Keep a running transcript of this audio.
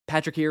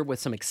Patrick here with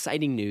some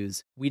exciting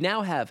news. We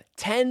now have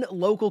 10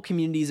 local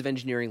communities of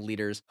engineering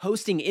leaders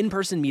hosting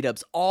in-person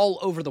meetups all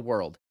over the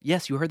world.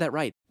 Yes, you heard that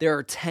right. There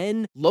are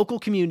 10 local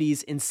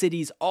communities in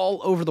cities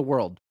all over the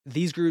world.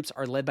 These groups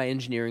are led by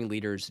engineering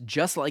leaders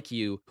just like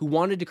you who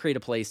wanted to create a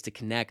place to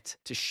connect,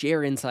 to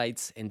share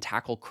insights, and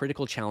tackle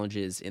critical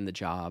challenges in the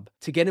job.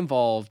 To get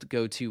involved,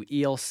 go to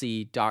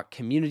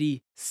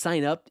elc.community.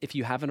 Sign up if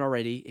you haven't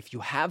already. If you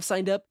have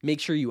signed up, make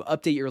sure you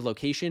update your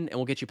location and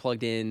we'll get you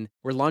plugged in.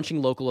 We're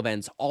launching local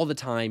events all the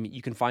time.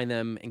 You can find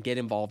them and get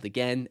involved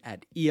again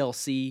at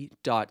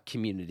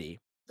elc.community.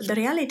 The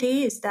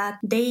reality is that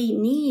they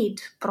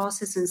need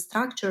process and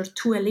structure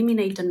to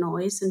eliminate the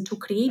noise and to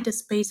create a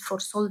space for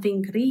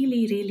solving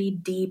really, really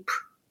deep,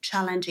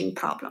 challenging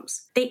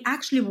problems. They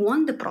actually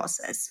want the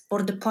process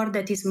for the part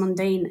that is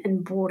mundane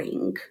and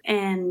boring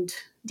and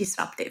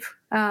disruptive.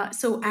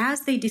 So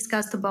as they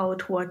discussed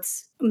about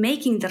what's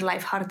making their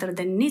life harder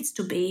than it needs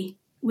to be,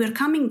 we're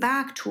coming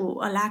back to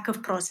a lack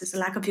of process, a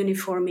lack of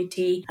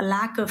uniformity, a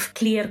lack of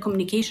clear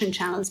communication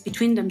channels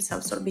between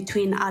themselves or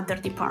between other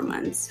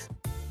departments.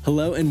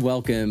 Hello and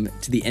welcome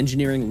to the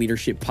Engineering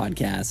Leadership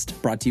Podcast,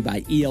 brought to you by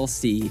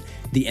ELC,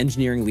 the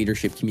engineering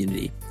leadership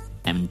community.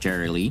 I'm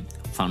Jerry Lee,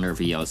 founder of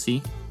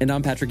ELC. And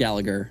I'm Patrick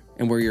Gallagher,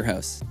 and we're your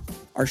hosts.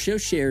 Our show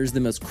shares the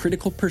most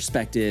critical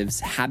perspectives,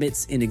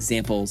 habits, and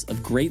examples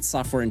of great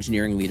software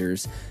engineering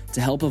leaders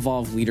to help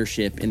evolve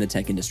leadership in the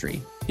tech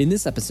industry. In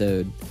this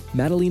episode,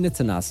 Madalina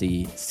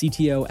Tanasie,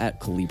 CTO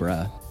at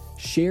Collibra,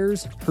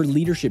 shares her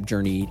leadership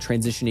journey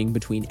transitioning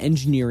between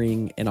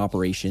engineering and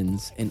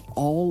operations and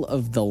all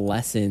of the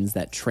lessons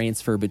that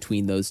transfer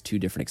between those two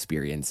different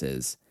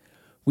experiences.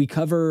 We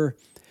cover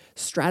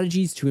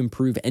strategies to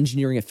improve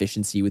engineering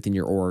efficiency within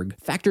your org,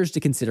 factors to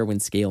consider when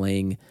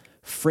scaling,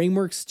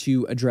 frameworks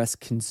to address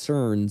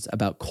concerns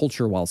about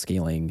culture while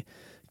scaling,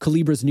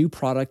 Collibra's new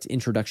product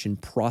introduction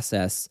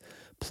process,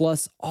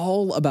 plus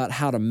all about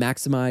how to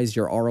maximize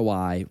your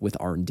ROI with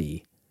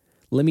R&D.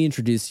 Let me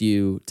introduce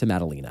you to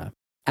Madalina.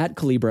 At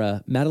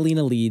Collibra,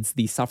 Madalina leads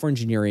the software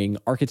engineering,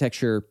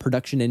 architecture,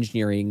 production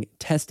engineering,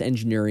 test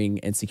engineering,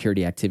 and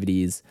security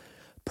activities.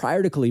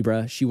 Prior to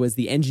Collibra, she was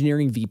the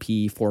engineering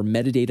VP for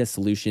Metadata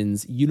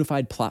Solutions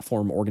Unified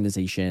Platform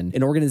Organization,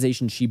 an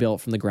organization she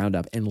built from the ground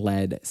up and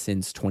led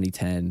since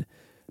 2010.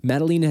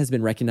 Madalina has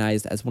been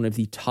recognized as one of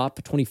the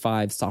top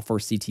 25 software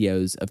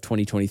CTOs of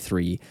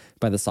 2023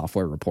 by the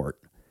Software Report.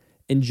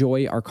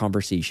 Enjoy our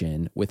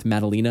conversation with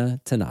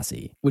Madalina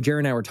Tanasie. Well, Jerry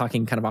and I were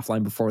talking kind of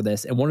offline before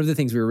this, and one of the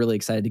things we were really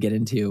excited to get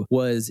into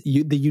was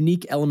the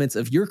unique elements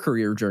of your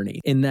career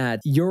journey, in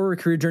that your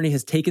career journey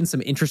has taken some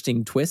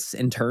interesting twists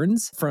and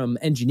turns from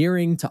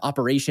engineering to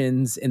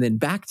operations and then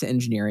back to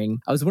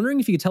engineering. I was wondering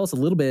if you could tell us a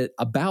little bit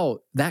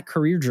about that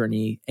career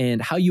journey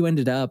and how you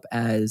ended up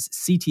as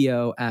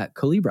CTO at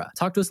Collibra.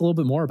 Talk to us a little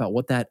bit more about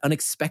what that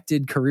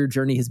unexpected career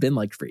journey has been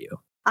like for you.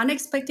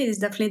 Unexpected is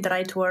definitely the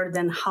right word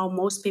and how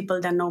most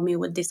people that know me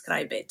would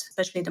describe it,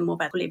 especially the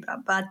move at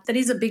Collibra. But there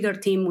is a bigger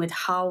theme with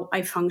how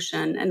I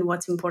function and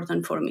what's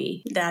important for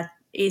me that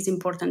is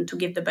important to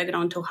give the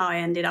background to how I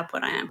ended up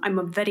where I am. I'm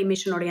a very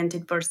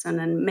mission-oriented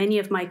person, and many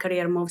of my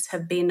career moves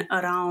have been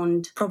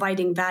around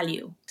providing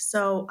value.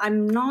 So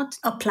I'm not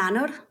a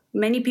planner.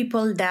 Many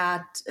people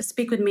that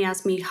speak with me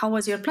ask me, how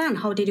was your plan?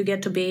 How did you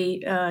get to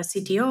be a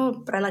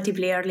CTO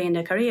relatively early in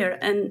the career?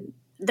 And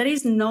there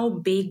is no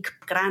big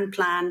grand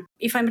plan.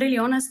 If I'm really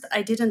honest,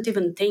 I didn't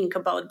even think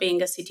about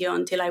being a CTO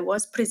until I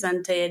was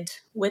presented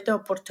with the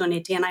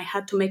opportunity and I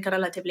had to make a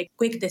relatively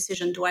quick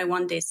decision. Do I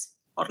want this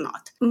or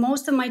not?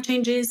 Most of my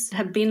changes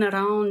have been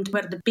around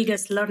where the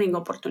biggest learning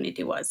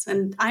opportunity was.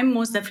 And I'm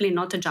most definitely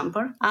not a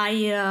jumper.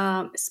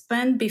 I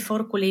spent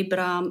before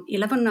Collibra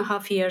 11 and a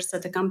half years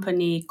at a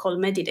company called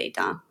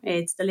Medidata.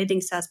 It's the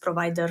leading SaaS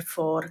provider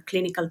for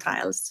clinical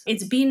trials.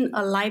 It's been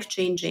a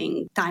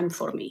life-changing time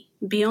for me.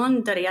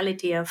 Beyond the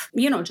reality of,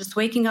 just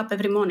waking up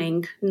every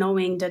morning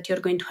knowing that you're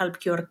going to help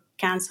cure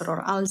cancer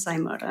or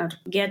Alzheimer or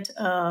get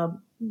a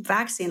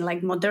vaccine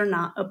like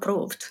Moderna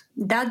approved.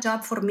 That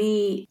job for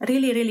me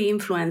really, really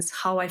influenced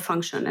how I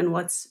function and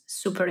what's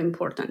super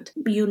important.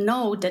 You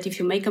know that if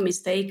you make a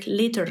mistake,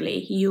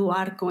 literally, you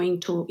are going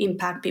to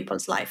impact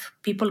people's life.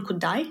 People could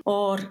die,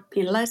 or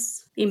in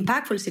less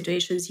impactful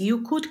situations,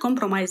 you could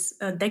compromise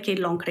a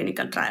decade-long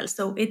clinical trial.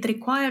 So it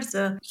requires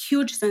a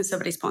huge sense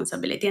of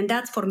responsibility. And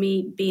that's for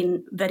me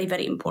been very,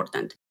 very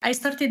important. I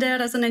started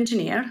there as an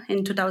engineer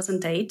in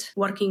 2008,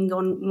 working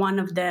on one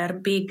of their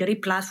big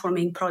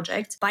replatforming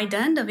projects. By the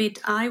end of it,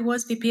 I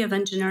was VP of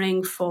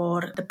engineering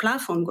for the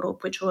platform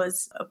group, which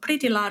was a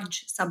pretty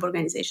large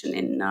sub-organization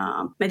in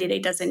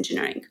Medidata's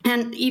engineering.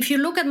 And if you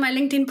look at my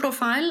LinkedIn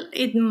profile,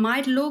 it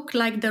might look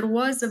like there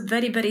was a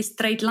very, very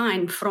straight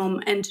line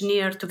from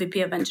engineer to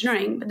VP of of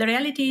engineering. But the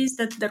reality is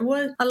that there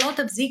was a lot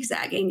of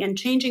zigzagging and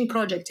changing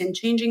projects and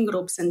changing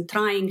groups and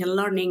trying and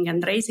learning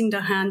and raising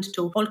the hand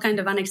to all kind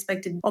of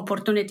unexpected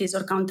opportunities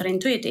or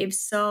counterintuitive.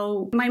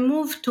 So my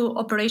move to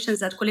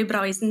operations at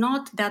Colibra is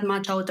not that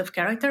much out of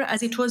character,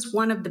 as it was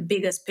one of the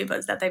biggest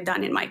pivots that I've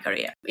done in my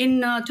career.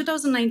 In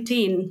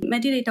 2019,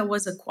 Medidata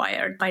was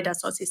acquired by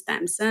Dassault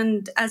Systems.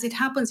 And as it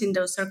happens in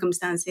those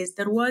circumstances,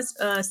 there was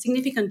a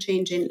significant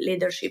change in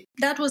leadership.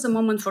 That was a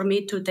moment for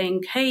me to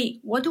think, hey,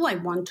 what do I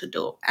want to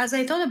do? As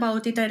I thought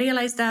about it, I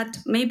realized that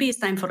maybe it's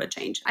time for a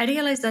change. I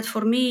realized that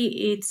for me,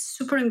 it's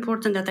super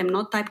important that I'm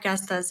not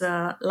typecast as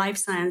a life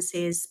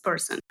sciences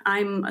person.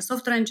 I'm a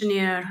software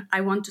engineer.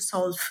 I want to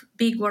solve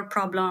big world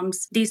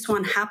problems. This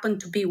one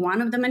happened to be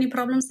one of the many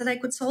problems that I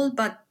could solve,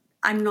 but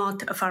I'm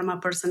not a pharma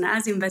person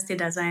as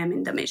invested as I am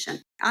in the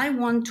mission. I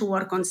want to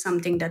work on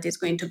something that is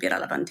going to be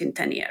relevant in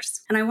 10 years.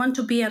 And I want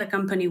to be at a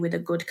company with a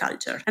good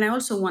culture. And I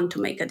also want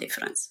to make a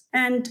difference.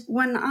 And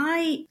when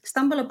I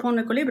stumbled upon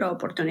a Colibra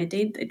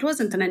opportunity, it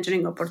wasn't an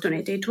engineering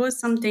opportunity. It was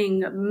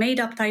something made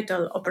up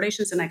title,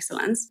 Operations and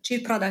Excellence.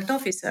 Chief Product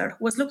Officer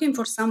was looking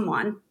for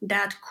someone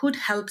that could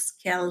help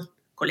scale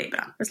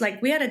Colibra. It's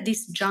like we are at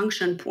this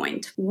junction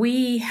point.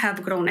 We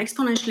have grown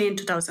exponentially in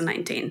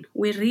 2019.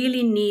 We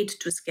really need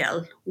to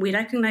scale. We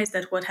recognize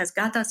that what has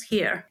got us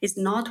here is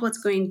not what's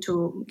going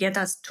to get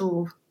us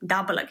to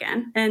double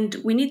again. And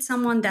we need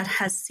someone that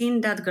has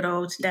seen that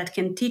growth, that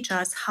can teach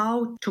us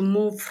how to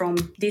move from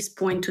this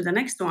point to the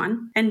next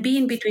one and be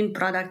in between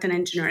product and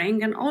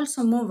engineering and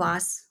also move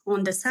us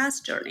on the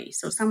SaaS journey.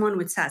 So someone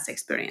with SaaS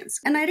experience.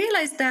 And I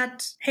realized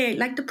that, hey, I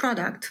like the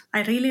product.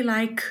 I really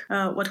like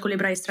what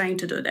Colibra is trying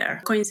to do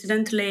there.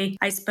 Coincidentally,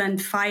 I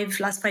spent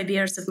last 5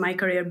 years of my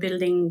career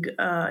building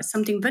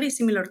something very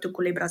similar to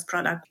Colibra's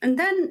product. And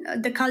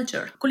then the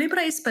culture.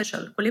 Colibra is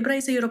special. Colibra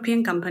is a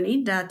European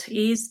company that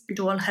is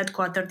dual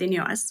headquartered in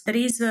US. There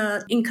is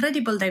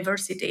incredible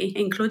diversity,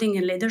 including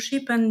in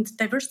leadership, and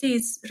diversity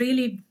is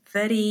really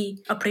very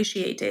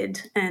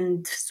appreciated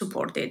and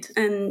supported.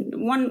 And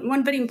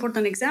one very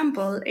important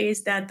example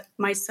is that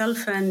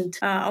myself and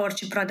our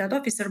Chief Product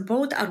Officer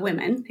both are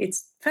women.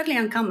 It's fairly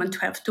uncommon to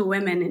have two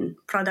women in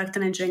product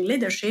and engineering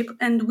leadership,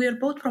 and we're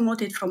both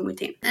promoted from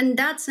within. And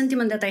that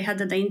sentiment that I had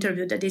at the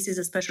interview, that this is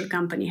a special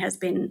company, has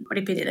been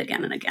repeated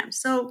again and again.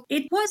 So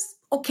it was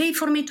okay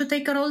for me to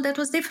take a role that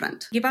was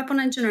different. Give up on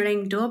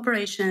engineering, do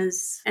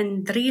operations,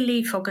 and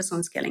really focus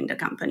on scaling the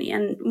company.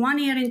 And 1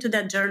 year into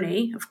that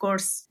journey, of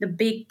course, the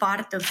big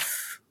part of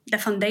the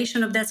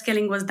foundation of that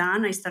scaling was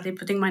done. I started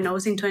putting my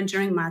nose into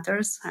engineering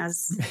matters,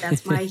 as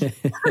that's my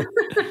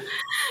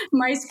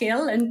my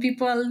skill. And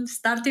people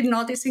started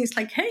noticing, it's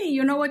like, hey,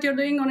 you know what you're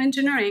doing on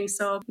engineering.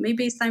 So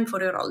maybe it's time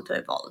for your role to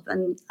evolve.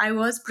 And I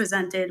was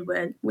presented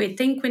with, we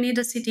think we need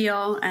a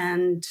CTO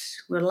and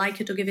we'd like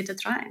you to give it a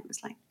try. And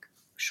it's like,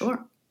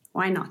 sure,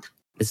 why not?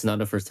 It's not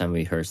the first time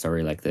we heard a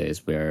story like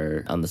this,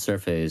 where on the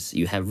surface,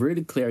 you have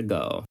really clear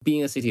goal,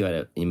 being a CTO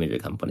at a major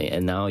company,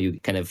 and now you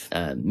kind of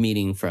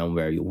meeting from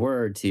where you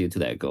were to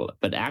that goal.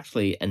 But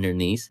actually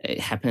underneath, it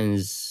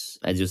happens,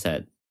 as you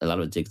said, a lot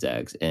of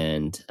zigzags,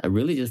 and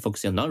really just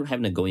focusing on not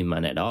having a goal in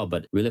mind at all,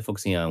 but really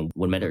focusing on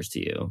what matters to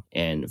you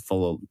and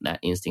follow that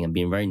instinct and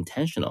being very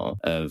intentional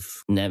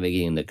of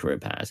navigating the career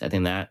path. I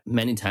think that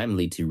many times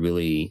lead to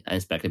really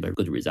unexpected but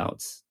good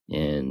results.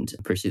 And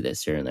appreciate that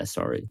sharing that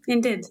story.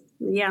 Indeed.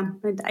 Yeah,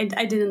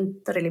 I didn't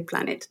really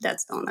plan it.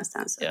 That's the honest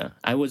answer. Yeah,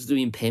 I was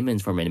doing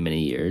payments for many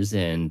years,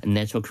 and a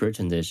natural career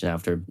transition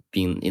after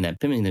being in that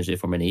payment industry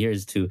for many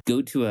years to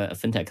go to a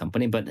fintech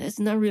company, but that's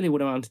not really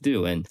what I want to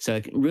do. And so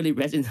I really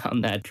resonate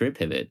on that career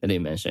pivot that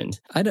you mentioned.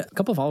 I had a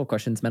couple of follow-up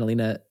questions,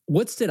 Madalina.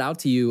 What stood out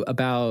to you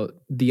about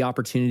the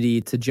opportunity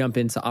to jump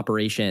into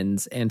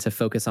operations and to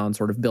focus on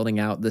sort of building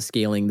out the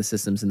scaling, the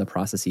systems and the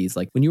processes?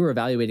 Like when you were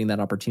evaluating that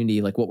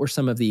opportunity, like what were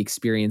some of the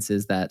experiences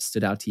that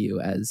stood out to you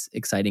as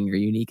exciting or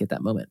unique at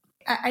that moment?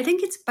 I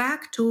think it's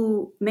back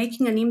to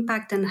making an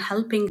impact and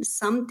helping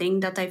something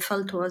that I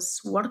felt was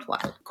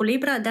worthwhile.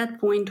 Colibra at that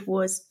point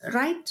was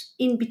right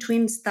in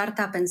between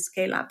startup and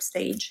scale-up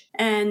stage.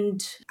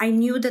 And I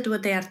knew that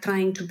what they are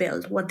trying to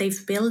build, what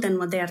they've built and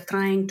what they are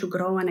trying to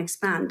grow and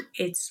expand,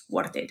 it's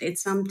worth it.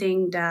 It's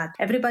something that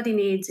everybody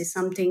needs. It's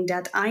something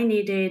that I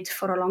needed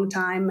for a long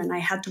time. And I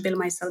had to build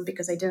myself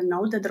because I didn't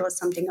know that there was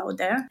something out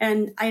there.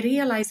 And I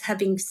realized,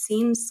 having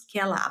seen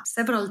scale up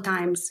several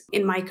times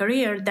in my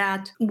career,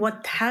 that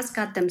what has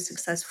got them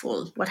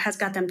successful, what has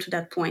got them to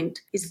that point,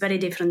 is very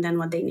different than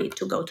what they need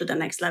to go to the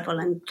next level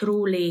and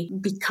truly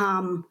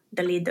become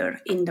the leader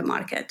in the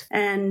market.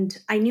 And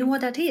I knew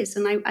what that is,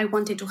 and I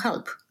wanted to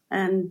help.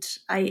 And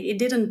it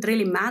didn't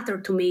really matter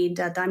to me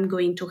that I'm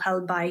going to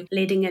help by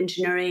leading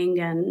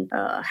engineering and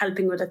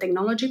helping with the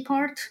technology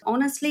part.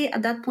 Honestly,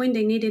 at that point,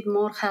 they needed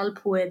more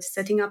help with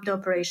setting up the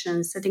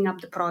operations, setting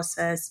up the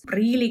process,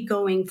 really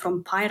going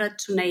from pirate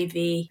to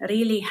Navy,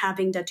 really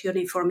having that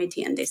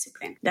uniformity and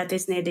discipline that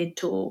is needed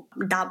to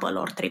double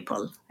or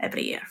triple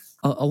every year.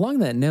 Along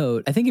that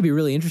note, I think it'd be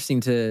really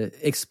interesting to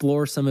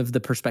explore some of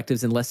the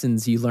perspectives and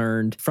lessons you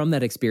learned from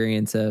that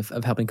experience of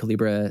helping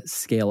Calibra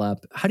scale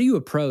up. How do you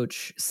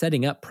approach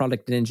setting up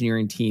product and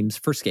engineering teams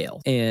for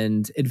scale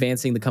and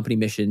advancing the company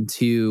mission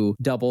to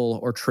double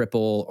or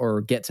triple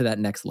or get to that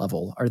next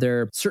level? Are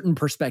there certain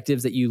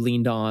perspectives that you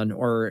leaned on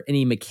or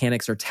any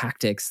mechanics or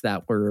tactics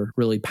that were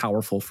really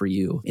powerful for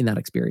you in that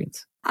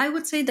experience? I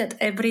would say that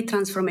every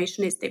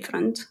transformation is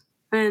different.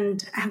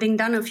 And having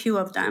done a few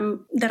of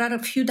them, there are a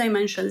few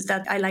dimensions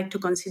that I like to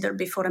consider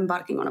before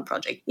embarking on a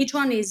project. Each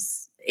one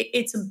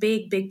it's a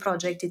big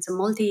project. It's a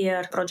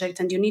multi-year project,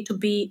 and you need to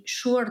be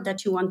sure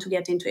that you want to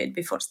get into it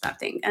before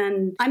starting.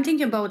 And I'm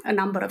thinking about a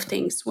number of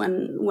things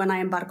when I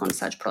embark on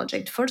such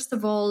project. First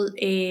of all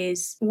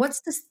is,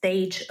 what's the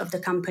stage of the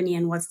company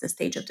and what's the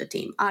stage of the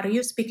team? Are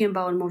you speaking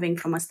about moving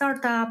from a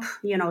startup,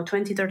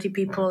 20, 30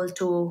 people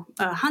to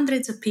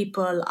hundreds of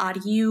people? Are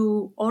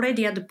you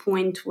already at the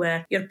point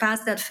where you're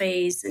past that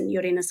phase and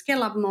you're in a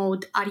scale-up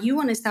mode? Are you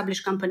an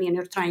established company and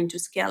you're trying to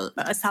scale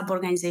a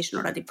sub-organization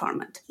or a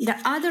department? The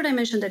other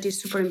dimension that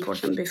is super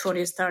important before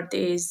you start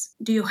is,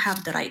 do you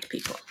have the right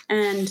people?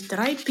 And the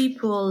right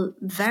people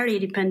vary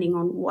depending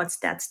on what's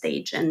that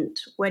stage and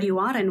where you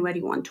are and where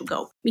you want to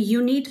go.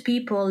 You need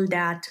people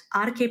that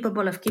are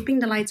capable of keeping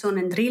the lights on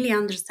and really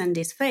understand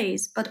this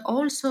phase, but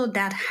also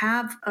that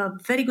have a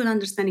very good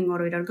understanding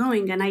where we are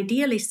going and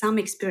ideally some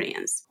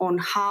experience on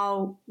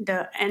how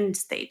the end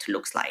state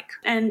looks like.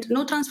 And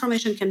no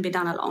transformation can be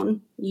done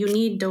alone. You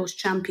need those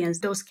champions,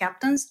 those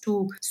captains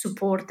to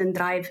support and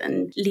drive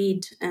and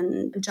lead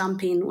and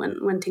jump in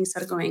when things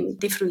are going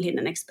differently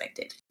than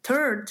expected.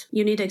 Third,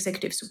 you need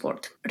executive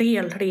support,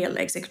 real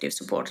executive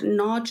support,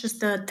 not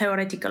just the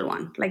theoretical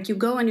one. Like you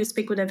go and you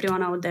speak with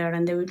everyone out there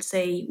and they will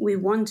say, we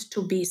want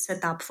to be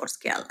set up for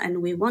scale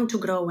and we want to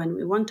grow and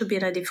we want to be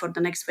ready for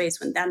the next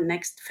phase when that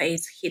next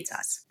phase hits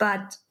us.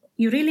 But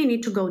you really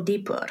need to go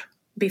deeper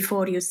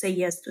before you say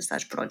yes to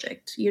such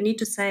project. You need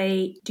to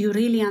say, do you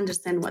really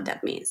understand what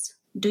that means?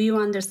 Do you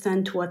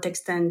understand to what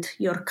extent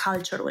your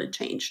culture will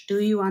change? Do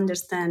you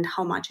understand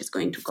how much it's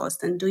going to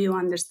cost? And do you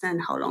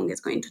understand how long it's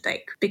going to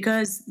take?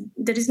 Because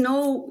there is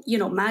no,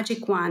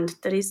 magic wand.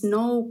 There is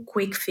no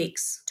quick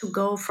fix to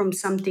go from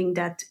something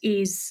that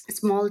is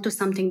small to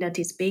something that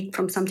is big,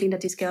 from something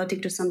that is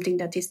chaotic to something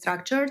that is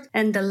structured.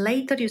 And the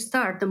later you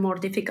start, the more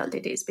difficult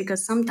it is,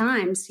 because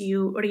sometimes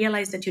you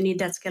realize that you need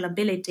that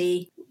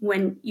scalability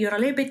when you're a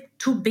little bit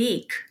too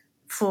big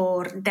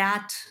for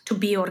that to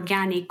be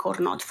organic or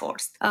not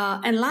forced.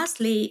 And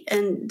lastly,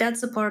 and that's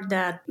the part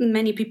that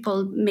many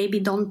people maybe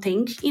don't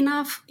think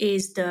enough,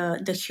 is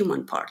the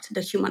human part,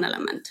 the human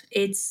element.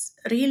 It's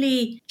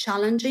really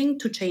challenging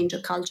to change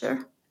a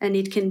culture. And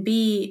it can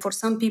be, for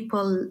some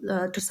people,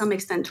 to some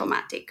extent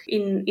traumatic.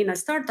 In a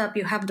startup,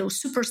 you have those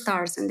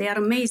superstars and they are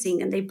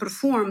amazing and they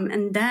perform.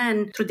 And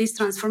then through this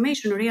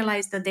transformation,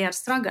 realize that they are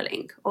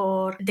struggling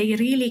or they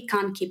really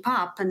can't keep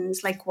up. And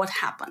it's like, what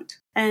happened?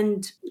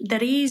 And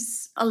there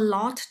is a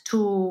lot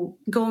to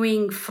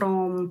going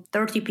from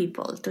 30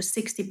 people to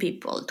 60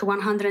 people to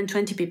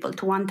 120 people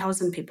to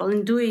 1,000 people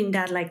and doing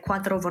that like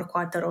quarter over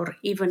quarter or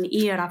even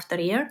year after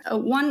year.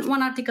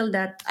 One article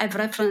that I've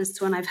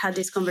referenced when I've had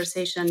this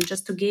conversation,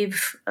 just to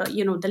give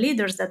the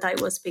leaders that I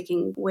was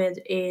speaking with,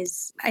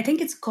 is, I think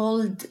it's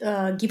called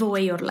Give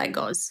Away Your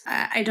Legos.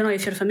 I don't know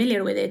if you're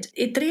familiar with it.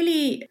 It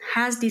really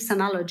has this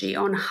analogy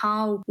on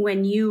how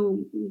when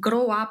you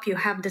grow up, you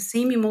have the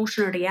same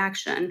emotional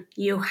reaction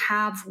you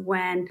have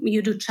when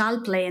you do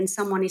child play and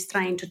someone is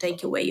trying to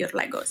take away your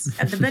Legos.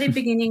 At the very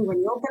beginning, when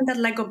you open that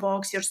Lego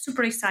box, you're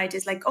super excited.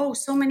 It's like, oh,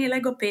 so many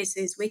Lego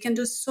pieces. We can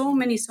do so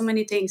many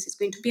things. It's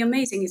going to be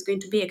amazing. It's going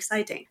to be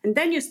exciting. And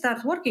then you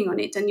start working on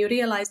it and you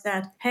realize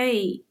that,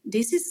 hey,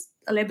 this is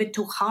a little bit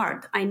too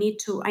hard. I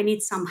need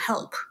some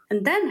help.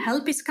 And then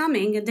help is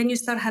coming. And then you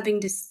start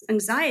having this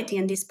anxiety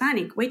and this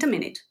panic. Wait a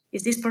minute.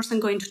 Is this person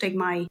going to take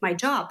my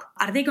job?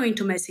 Are they going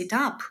to mess it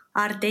up?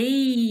 Are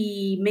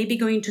they maybe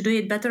going to do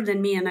it better than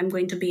me and I'm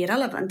going to be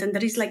irrelevant? And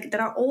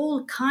there are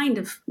all kind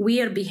of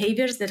weird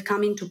behaviors that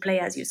come into play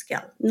as you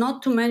scale.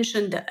 Not to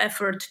mention the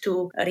effort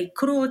to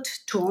recruit,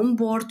 to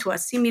onboard, to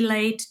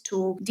assimilate,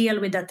 to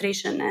deal with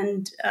attrition.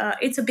 And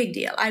it's a big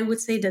deal. I would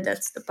say that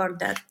that's the part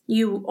that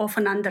you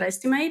often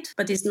underestimate,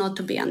 but is not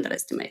to be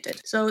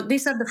underestimated. So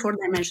these are the 4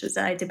 dimensions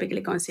that I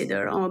typically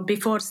consider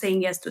before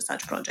saying yes to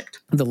such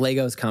project. The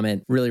Legos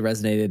comment really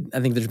resonated.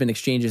 I think there's been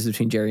exchanges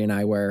between Jerry and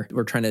I where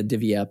we're trying to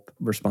divvy up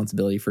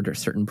responsibility for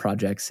certain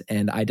projects,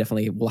 and I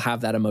definitely will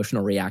have that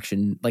emotional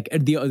reaction, like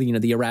the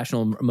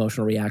irrational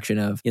emotional reaction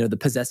of the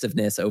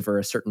possessiveness over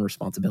a certain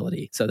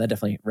responsibility. So that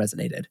definitely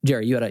resonated.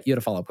 Jerry, you had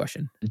a follow-up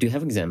question. Do you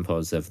have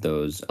examples of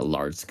those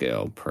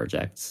large-scale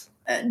projects?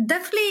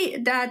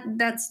 Definitely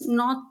that's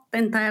not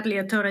entirely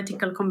a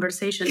theoretical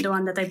conversation, the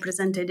one that I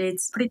presented.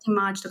 It's pretty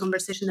much the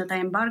conversation that I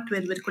embarked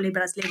with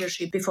Culibra's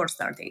leadership before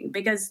starting,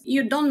 because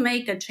you don't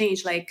make a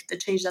change like the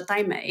change that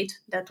I made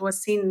that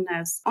was seen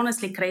as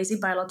honestly crazy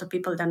by a lot of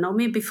people that know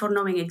me before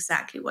knowing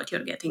exactly what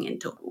you're getting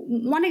into.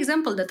 One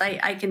example that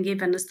I can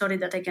give and a story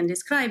that I can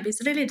describe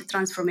is really the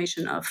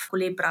transformation of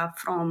Culibra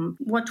from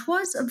what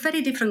was a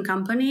very different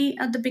company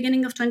at the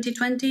beginning of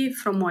 2020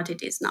 from what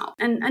it is now.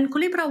 And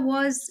Culibra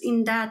was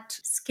in that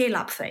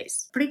scale-up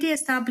phase, pretty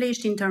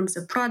established in terms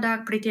of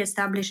product, pretty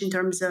established in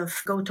terms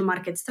of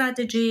go-to-market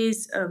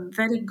strategies, a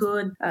very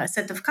good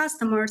set of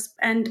customers,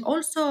 and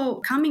also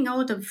coming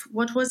out of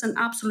what was an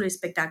absolutely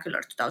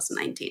spectacular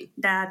 2019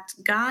 that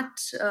got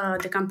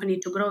the company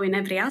to grow in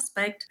every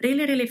aspect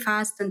really, really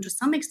fast and to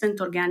some extent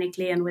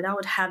organically and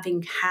without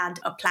having had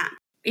a plan.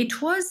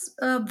 It was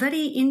a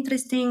very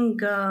interesting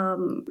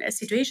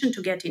situation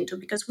to get into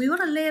because we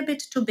were a little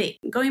bit too big.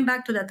 Going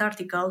back to that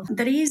article,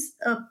 there is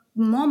a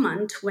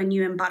moment when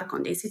you embark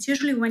on this. It's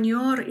usually when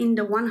you're in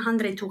the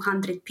 100,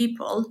 200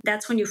 people,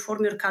 that's when you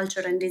form your culture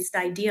and it's the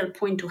ideal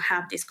point to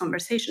have this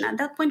conversation. At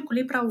that point,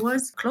 Culibra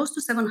was close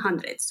to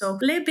 700. So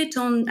a little bit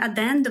at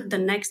the end of the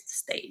next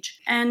stage.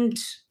 And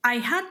I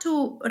had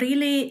to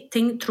really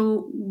think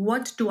through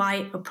what do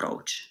I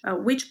approach,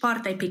 which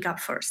part I pick up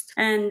first.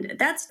 And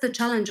that's the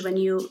challenge when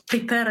you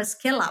prepare a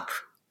scale up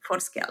for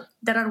scale.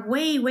 There are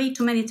way, way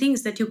too many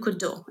things that you could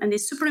do. And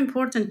it's super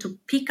important to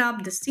pick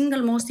up the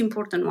single most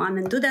important one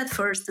and do that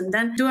first and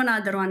then do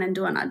another one and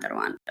do another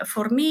one.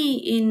 For me,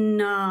 in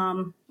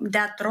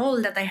that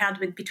role that I had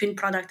between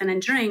product and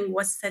engineering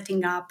was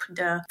setting up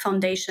the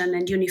foundation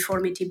and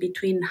uniformity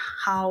between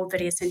how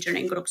various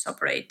engineering groups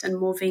operate and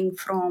moving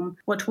from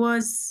what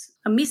was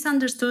a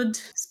misunderstood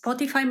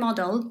Spotify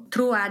model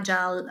through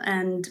Agile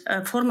and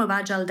a form of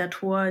Agile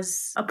that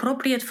was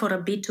appropriate for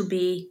a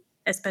B2B,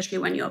 especially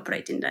when you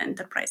operate in the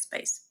enterprise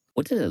space.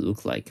 What did it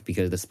look like?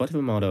 Because the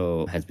Spotify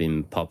model has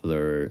been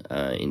popular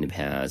in the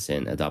past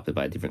and adopted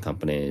by different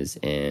companies.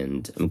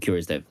 And I'm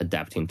curious that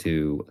adapting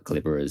to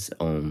Culibra's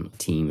own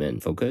team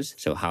and focus.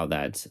 So how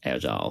that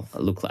Agile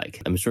look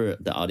like? I'm sure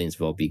the audience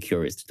will be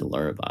curious to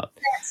learn about.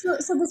 So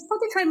the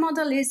Spotify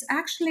model is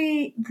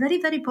actually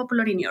very, very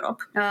popular in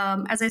Europe.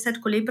 As I said,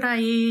 Culibra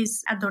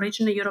is at the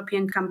origin a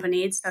European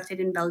company. It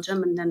started in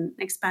Belgium and then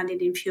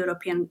expanded in a few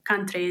European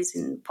countries,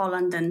 in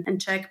Poland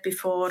and Czech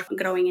before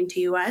growing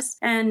into US.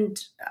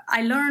 And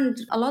I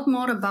learned a lot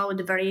more about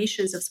the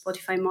variations of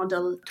Spotify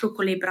model through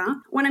Culibra.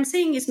 When I'm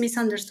saying it's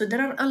misunderstood,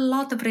 there are a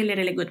lot of really,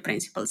 really good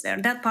principles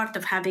there. That part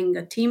of having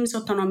a team's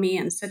autonomy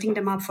and setting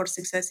them up for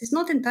success is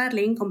not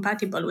entirely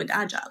incompatible with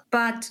Agile.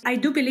 But I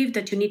do believe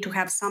that you need to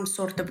have some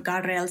sort of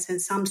guardrails and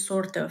some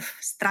sort of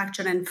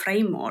structure and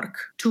framework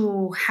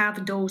to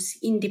have those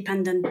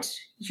independent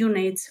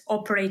units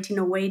operate in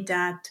a way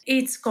that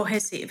it's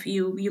cohesive.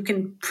 You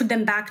can put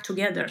them back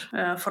together,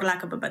 for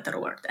lack of a better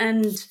word.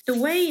 And the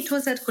way it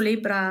was at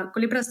Culibra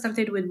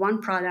started with one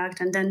product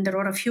and then there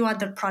were a few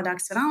other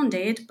products around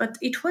it, but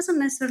it wasn't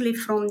necessarily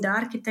from the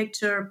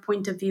architecture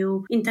point of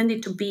view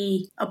intended to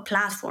be a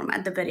platform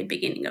at the very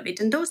beginning of it.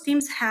 And those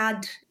teams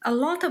had a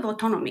lot of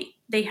autonomy.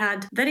 They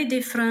had very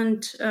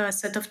different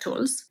set of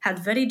tools, had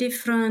very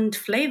different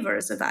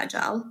flavors of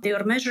Agile. They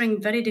were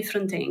measuring very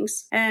different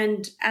things.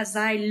 And as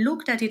I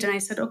looked at it and I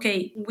said,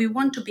 okay, we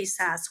want to be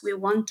SaaS, we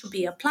want to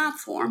be a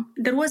platform,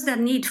 there was that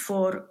need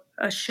for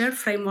a shared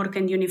framework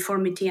and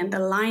uniformity and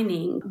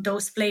aligning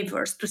those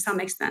flavors to some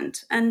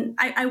extent. And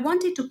I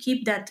wanted to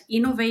keep that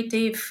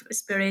innovative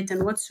spirit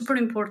and what's super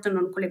important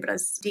on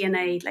Culibra's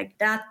DNA, like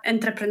that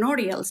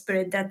entrepreneurial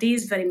spirit that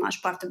is very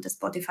much part of the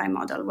Spotify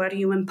model, where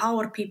you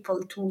empower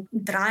people to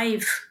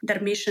drive their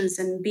missions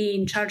and be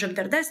in charge of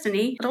their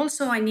destiny. But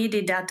also I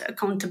needed that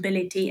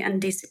accountability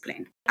and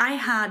discipline. I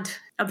had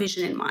a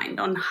vision in mind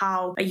on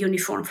how a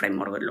uniform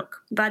framework would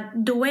look. But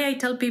the way I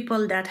tell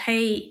people that,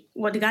 hey,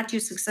 what got you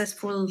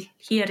successful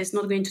here is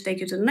not going to take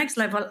you to the next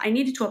level, I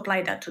needed to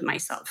apply that to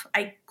myself.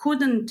 I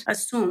couldn't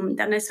assume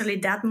that necessarily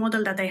that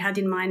model that I had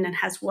in mind and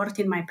has worked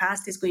in my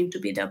past is going to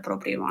be the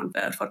appropriate one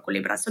for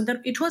Culibra. So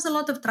it was a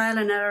lot of trial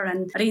and error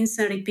and rinse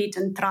and repeat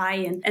and try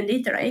and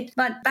iterate.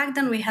 But back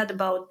then we had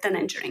about 10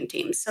 engineering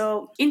teams.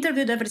 So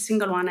interviewed every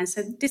single one and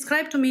said,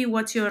 describe to me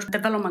what's your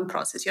development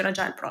process, your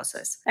agile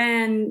process.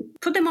 And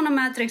put them on a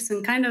matrix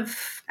and kind of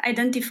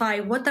identify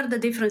what are the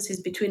differences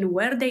between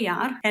where they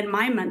are and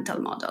my mental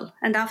model.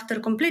 And after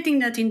completing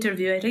that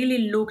interview, I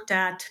really looked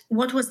at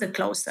what was the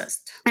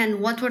closest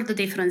and what were the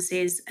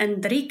differences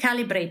and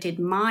recalibrated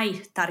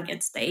my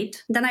target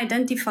state. Then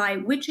identify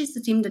which is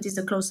the team that is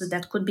the closest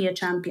that could be a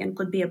champion,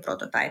 could be a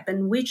prototype,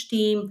 and which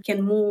team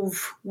can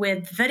move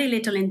with very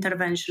little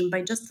intervention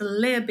by just a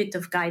little bit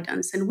of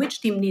guidance, and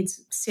which team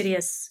needs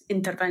serious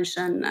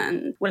intervention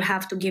and will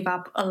have to give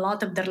up a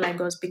lot of their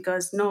Legos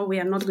because no, we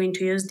are not going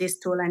to use this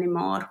tool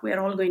anymore. We are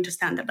all going to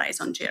standardize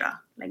on Jira.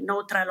 Like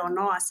no Trello,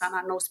 no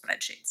Asana, no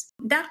spreadsheets.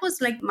 That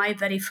was like my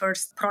very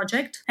first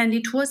project and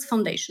it was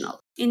foundational.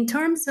 In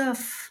terms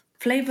of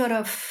flavor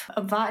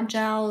of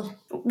agile.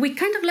 We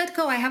kind of let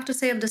go, I have to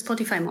say, of the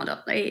Spotify model.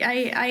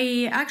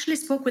 I actually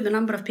spoke with a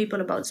number of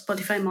people about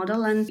Spotify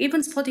model, and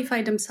even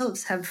Spotify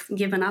themselves have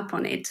given up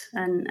on it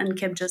and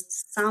kept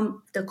just some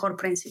of the core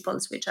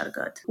principles, which are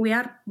good. We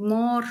are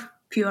more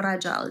pure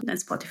agile than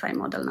Spotify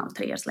model now,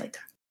 3 years later.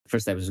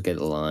 First step is to get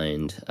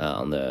aligned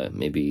on the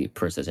maybe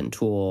process and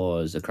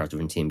tools across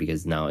different teams,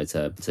 because now it's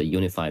a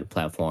unified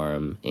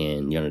platform,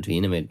 and in order to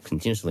innovate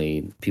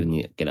continuously, people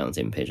need to get on the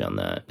same page on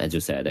that. As you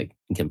said, like,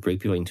 you can break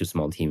people into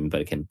small teams,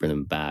 but it can bring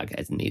them back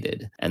as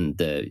needed. And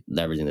the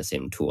leveraging the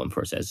same tool and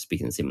process,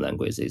 speaking the same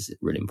language is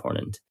really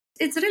important.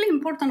 It's really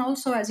important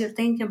also as you're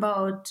thinking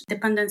about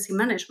dependency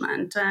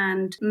management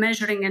and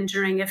measuring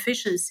engineering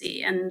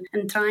efficiency and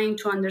trying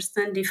to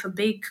understand if a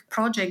big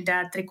project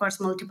that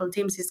requires multiple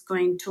teams is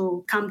going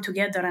to come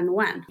together and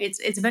when.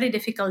 It's very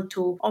difficult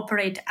to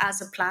operate as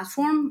a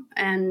platform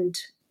and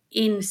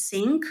in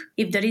sync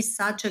if there is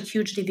such a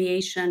huge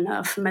deviation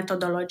of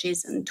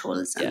methodologies and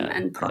tools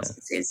and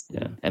processes.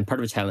 Yeah. And part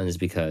of the challenge is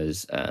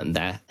because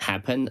that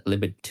happened a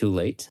little bit too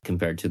late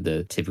compared to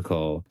the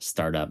typical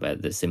startup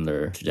at the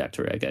similar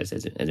trajectory, I guess,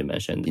 as you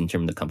mentioned, in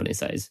terms of the company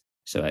size.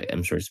 So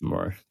I'm sure it's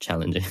more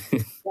challenging.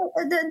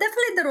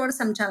 Definitely there were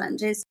some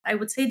challenges. I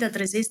would say that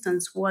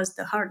resistance was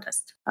the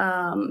hardest.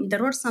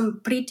 There were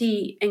some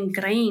pretty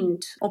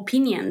ingrained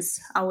opinions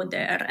out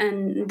there,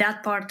 and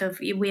that part of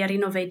we are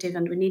innovative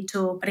and we need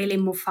to really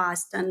move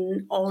fast,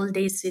 and all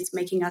this is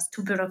making us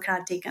too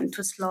bureaucratic and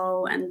too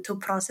slow and too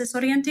process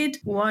oriented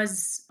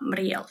was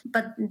real.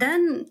 But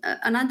then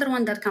another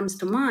one that comes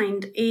to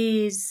mind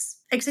is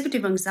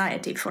executive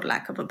anxiety, for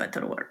lack of a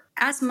better word.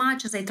 As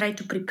much as I try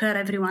to prepare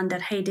everyone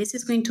that, hey, this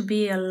is going to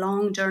be a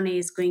long journey,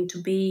 it's going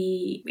to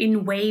be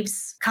in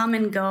waves, come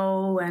and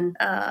go, and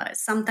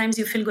sometimes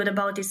you feel good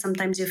about it,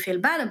 sometimes you feel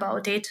bad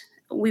about it,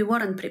 we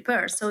weren't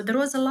prepared. So there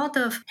was a lot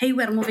of, hey,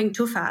 we're moving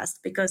too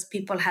fast, because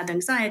people had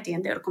anxiety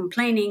and they're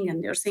complaining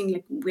and they're saying,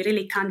 like, we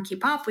really can't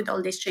keep up with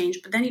all this change.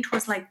 But then it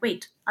was like,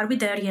 wait, are we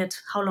there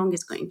yet? How long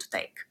is it going to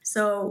take?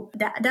 So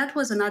that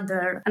was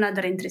another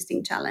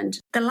interesting challenge.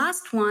 The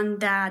last one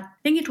that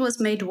I think it was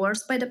made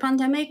worse by the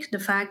pandemic, the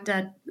fact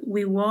that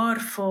we were,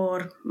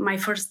 for my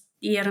first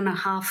year and a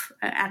half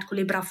at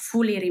Colibra,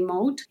 fully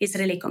remote, is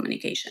really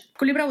communication.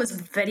 Colibra was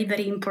very,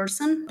 very in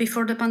person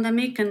before the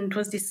pandemic, and it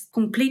was this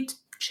complete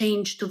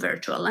change to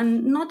virtual,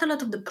 and not a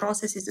lot of the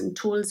processes and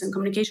tools and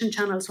communication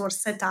channels were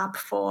set up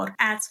for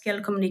at-scale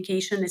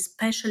communication,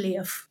 especially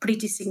of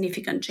pretty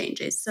significant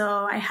changes.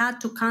 So I had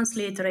to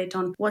constantly iterate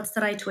on what's the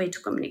right way to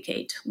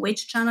communicate,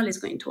 which channel is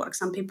going to work.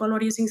 Some people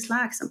are using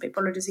Slack, some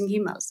people are using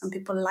emails, some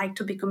people like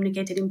to be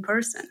communicated in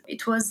person.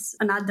 It was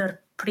another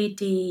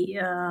pretty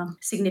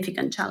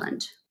significant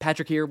challenge.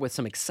 Patrick here with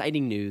some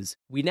exciting news.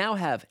 We now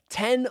have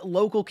 10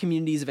 local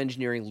communities of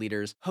engineering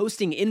leaders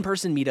hosting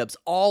in-person meetups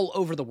all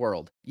over the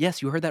world.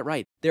 Yes, you heard that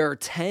right. There are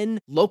 10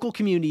 local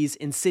communities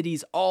in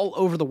cities all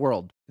over the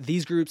world.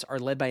 These groups are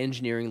led by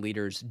engineering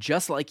leaders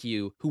just like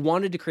you who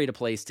wanted to create a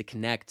place to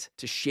connect,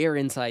 to share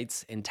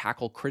insights, and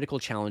tackle critical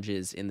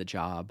challenges in the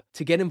job.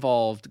 To get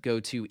involved, go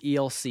to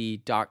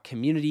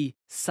elc.community.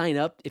 Sign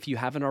up if you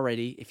haven't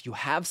already. If you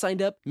have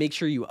signed up, make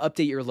sure you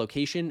update your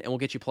location and we'll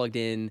get you plugged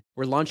in.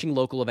 We're launching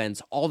local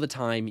events all the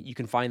time. You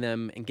can find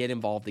them and get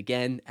involved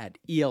again at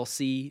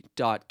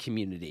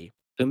elc.community.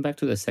 Going back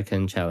to the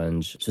second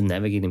challenge, so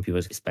navigating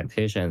people's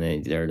expectation,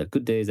 and there are the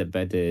good days and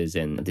bad days,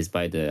 and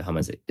despite how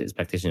much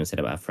expectation you set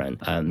up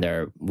upfront,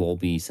 there will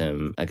be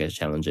some, I guess,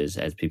 challenges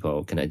as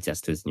people can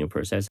adjust to this new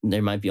process.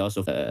 There might be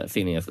also a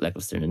feeling of lack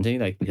of certainty,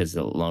 like because it's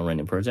a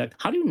long-running project.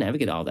 How do you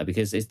navigate all that?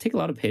 Because it takes a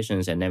lot of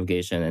patience and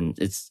navigation, and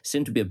it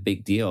seems to be a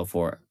big deal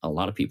for a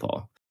lot of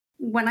people.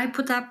 When I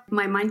put up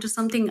my mind to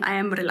something, I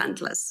am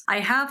relentless.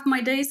 I have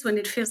my days when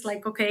it feels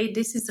like, okay,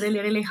 this is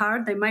really, really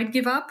hard. I might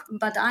give up,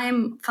 but I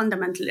am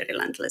fundamentally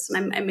relentless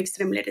and I'm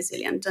extremely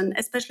resilient. And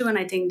especially when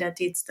I think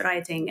that it's the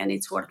right thing and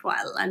it's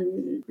worthwhile.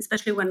 And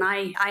especially when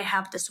I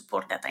have the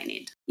support that I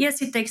need.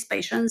 Yes, it takes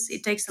patience.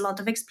 It takes a lot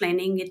of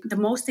explaining. The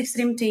most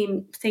extreme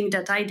thing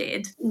that I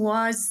did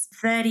was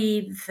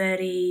very,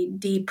 very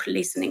deep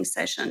listening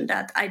session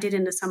that I did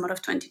in the summer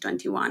of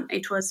 2021.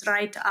 It was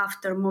right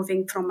after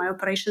moving from my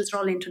operations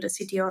role into the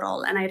CTO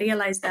role. And I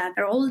realized that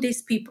there are all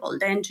these people,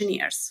 the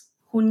engineers,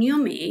 who knew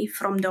me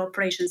from the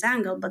operations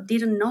angle, but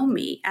didn't know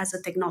me as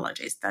a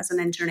technologist, as an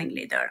engineering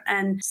leader.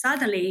 And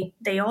suddenly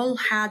they all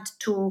had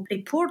to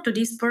report to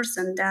this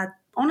person that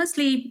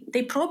honestly,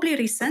 they probably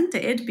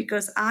resented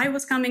because I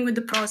was coming with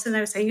the process and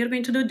I was saying, you're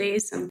going to do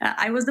this. And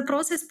I was the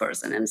process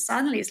person. And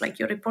suddenly it's like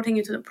you're reporting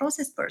into the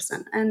process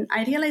person. And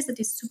I realized that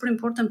it's super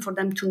important for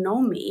them to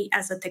know me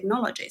as a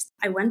technologist.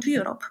 I went to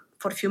Europe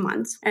for a few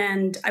months.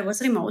 And I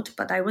was remote,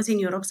 but I was in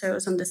Europe, so I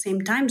was on the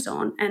same time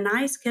zone. And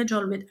I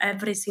scheduled with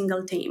every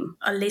single team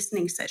a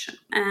listening session.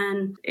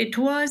 And it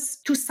was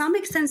to some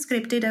extent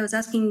scripted. I was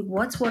asking,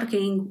 what's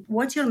working?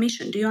 What's your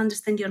mission? Do you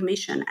understand your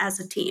mission as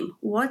a team?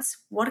 What's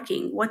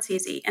working? What's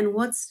easy? And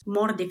what's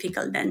more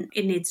difficult than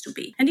it needs to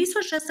be? And this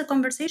was just a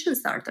conversation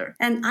starter.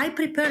 And I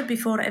prepared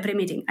before every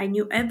meeting. I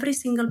knew every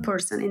single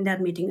person in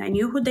that meeting. I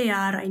knew who they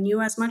are. I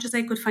knew as much as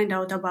I could find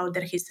out about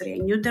their history. I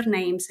knew their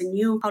names. I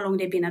knew how long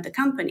they've been at the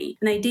company.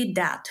 And I did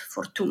that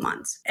for 2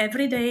 months.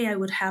 Every day I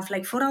would have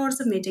like 4 hours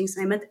of meetings.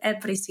 And I met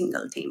every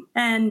single team.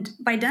 And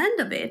by the end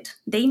of it,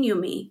 they knew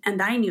me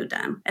and I knew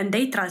them. And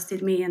they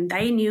trusted me. And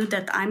I knew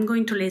that I'm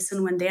going to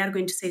listen when they are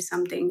going to say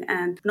something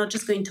and not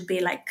just going to be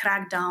like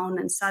cracked down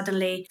and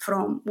suddenly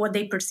from what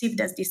they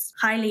perceived as this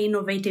highly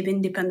innovative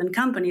independent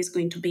company is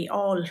going to be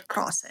all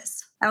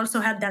process. I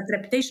also had that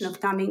reputation of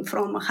coming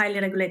from a highly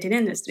regulated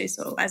industry.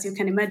 So as you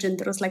can imagine,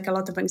 there was like a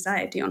lot of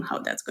anxiety on how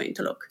that's going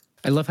to look.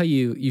 I love how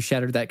you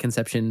shattered that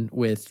conception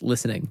with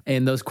listening.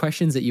 And those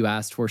questions that you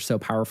asked were so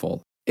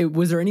powerful.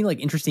 Was there any like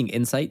interesting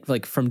insight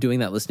like from doing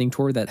that listening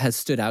tour that has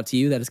stood out to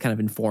you that has kind of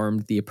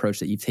informed the approach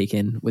that you've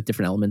taken with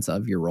different elements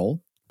of your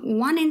role?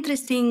 One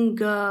interesting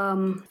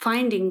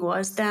finding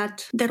was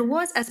that there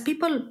was, as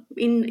people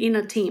in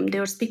a team, they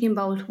were speaking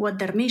about what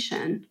their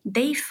mission,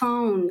 they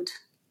found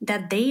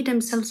that they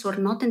themselves were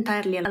not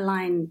entirely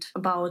aligned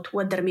about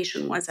what their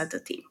mission was as a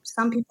team.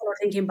 Some people are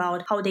thinking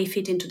about how they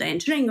fit into the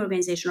engineering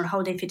organization or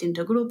how they fit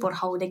into a group or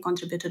how they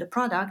contribute to the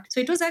product. So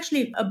it was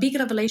actually a big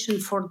revelation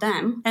for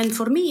them. And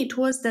for me, it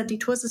was that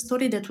it was a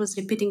story that was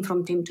repeating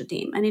from team to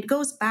team. And it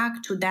goes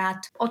back to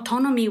that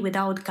autonomy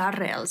without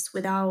guardrails,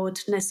 without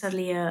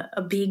necessarily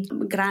a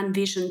big grand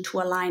vision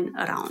to align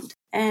around.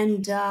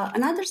 And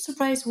another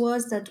surprise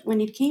was that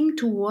when it came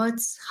to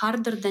what's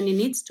harder than it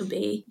needs to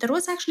be, there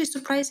was actually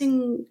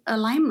surprising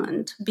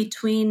alignment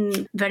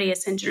between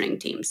various engineering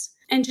teams.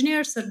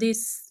 Engineers are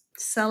these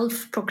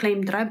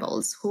self-proclaimed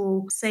rebels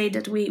who say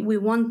that we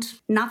want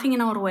nothing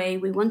in our way,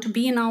 we want to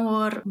be in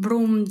our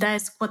room,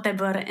 desk,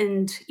 whatever,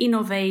 and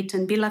innovate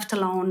and be left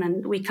alone,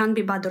 and we can't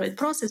be bothered with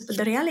process. But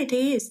the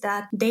reality is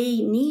that they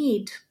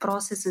need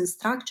process and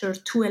structure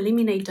to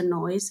eliminate the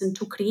noise and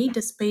to create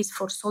a space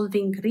for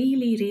solving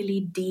really,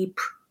 really deep,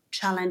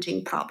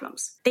 challenging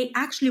problems. They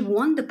actually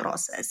want the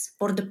process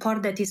for the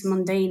part that is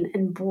mundane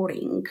and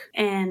boring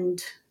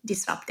and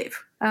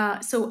disruptive.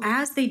 So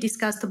as they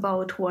discussed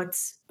about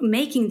what's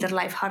making their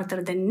life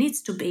harder than it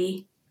needs to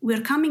be,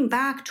 we're coming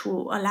back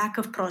to a lack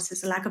of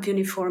process, a lack of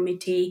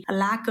uniformity, a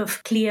lack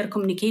of clear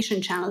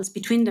communication channels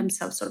between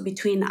themselves or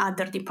between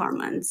other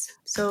departments.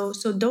 So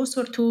those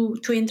were two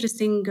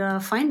interesting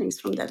findings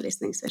from that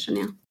listening session,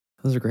 yeah.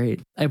 Those are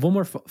great. I have one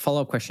more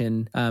follow-up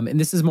question. And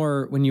this is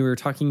more when you were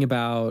talking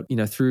about,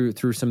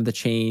 through some of the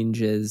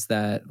changes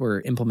that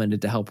were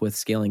implemented to help with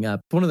scaling up.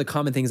 One of the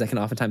common things that can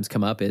oftentimes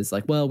come up is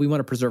like, well, we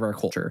want to preserve our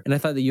culture. And I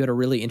thought that you had a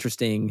really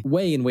interesting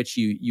way in which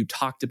you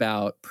talked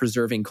about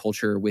preserving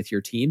culture with your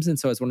teams. And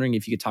so I was wondering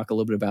if you could talk a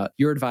little bit about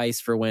your advice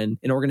for when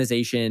an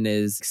organization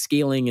is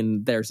scaling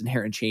and there's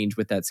inherent change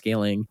with that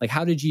scaling. Like,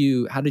 how did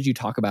you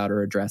talk about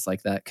or address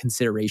like that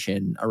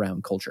consideration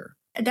around culture?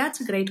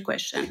 That's a great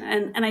question.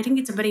 And I think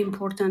it's a very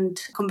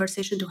important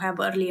conversation to have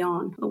early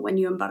on when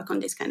you embark on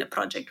this kind of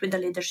project with the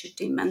leadership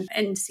team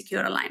and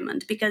secure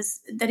alignment, because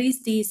there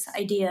is this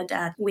idea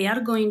that we are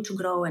going to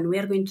grow and we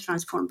are going to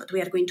transform, but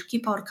we are going to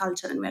keep our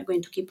culture and we are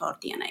going to keep our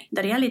DNA.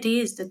 The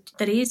reality is that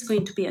there is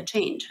going to be a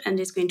change and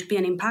it's going to be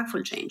an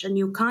impactful change. And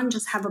you can't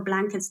just have a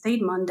blanket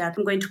statement that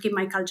I'm going to keep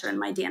my culture and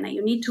my DNA.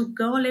 You need to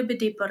go a little bit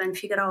deeper and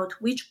figure out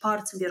which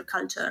parts of your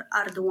culture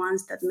are the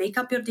ones that make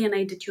up your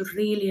DNA that you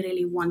really,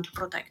 really want to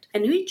protect.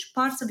 And which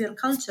parts of your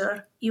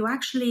culture you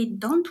actually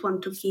don't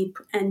want to keep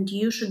and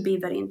you should be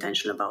very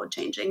intentional about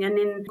changing. And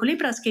in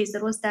Colibra's case,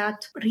 there was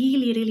that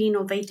really, really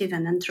innovative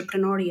and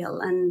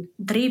entrepreneurial and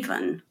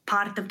driven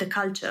part of the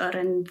culture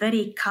and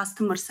very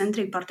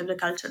customer-centric part of the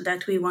culture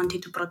that we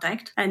wanted to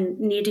protect and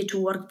needed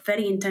to work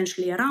very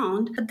intentionally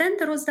around. But then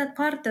there was that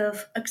part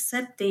of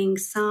accepting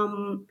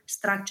some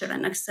structure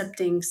and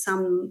accepting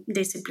some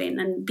discipline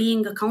and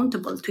being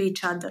accountable to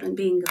each other and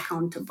being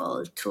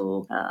accountable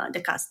to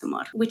the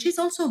customer, which is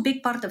also a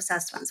big part of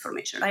SaaS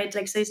transformation, right?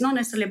 Like, so it's not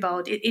necessarily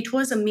about it. It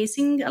was a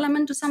missing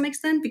element to some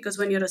extent because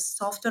when you're a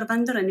software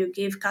vendor and you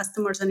give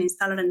customers an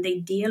installer and they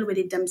deal with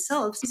it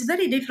themselves, it's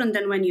very different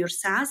than when you're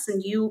SaaS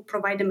and you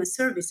provide them a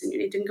service and you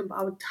need to think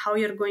about how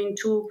you're going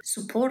to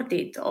support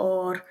it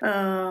or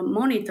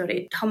monitor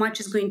it, how much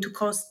it's going to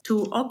cost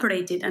to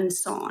operate it, and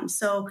so on.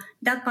 So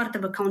that part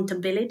of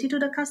accountability to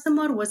the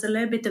customer was a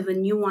little bit of a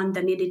new one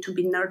that needed to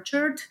be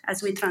nurtured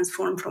as we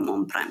transform from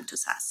on-prem to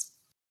SaaS.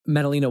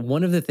 Madalina,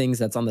 one of the things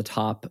that's on the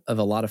top of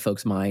a lot of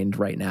folks' mind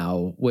right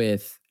now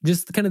with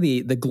just kind of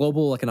the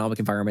global economic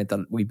environment that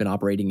we've been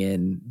operating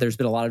in, there's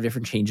been a lot of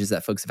different changes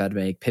that folks have had to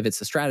make, pivots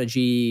to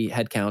strategy,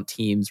 headcount,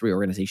 teams,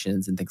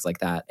 reorganizations, and things like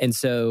that. And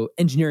so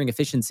engineering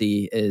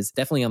efficiency is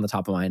definitely on the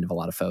top of mind of a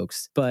lot of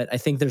folks. But I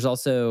think there's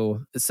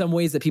also some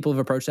ways that people have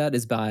approached that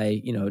is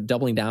by,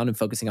 doubling down and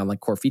focusing on like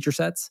core feature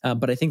sets.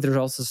 But I think there's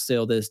also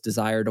still this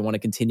desire to want to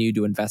continue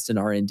to invest in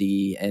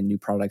R&D and new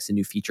products and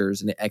new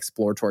features and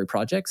exploratory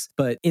projects,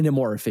 but in a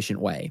more efficient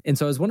way. And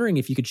so I was wondering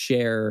if you could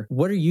share,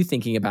 what are you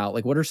thinking about?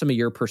 Like, what are some of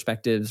your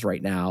perspectives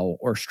right now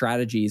or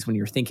strategies when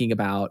you're thinking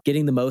about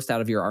getting the most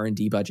out of your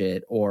R&D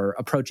budget or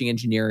approaching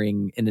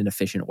engineering in an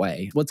efficient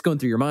way? What's going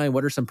through your mind?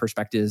 What are some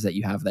perspectives that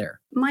you have there?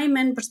 My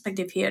main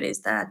perspective here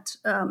is that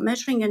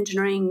measuring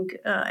engineering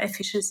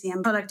efficiency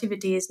and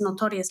productivity is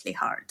notoriously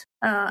hard.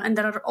 And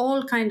there are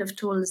all kinds of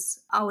tools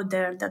out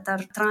there that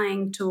are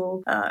trying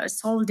to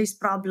solve this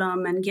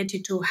problem and get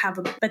you to have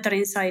a better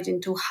insight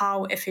into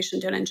how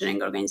efficient your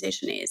engineering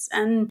organization is.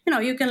 And,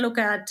 you can look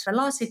at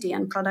velocity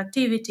and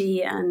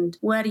productivity and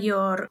where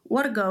your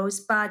work goes.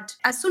 But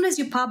as soon as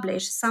you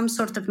publish some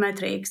sort of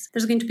metrics,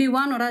 there's going to be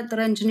one or other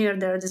engineer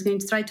there that's going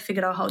to try to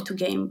figure out how to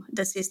game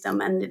the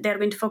system. And they're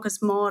going to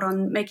focus more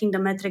on making the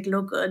metric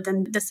look good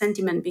than the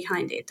sentiment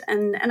behind it.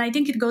 And I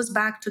think it goes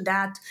back to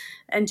that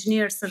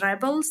engineers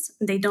rebels.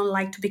 They don't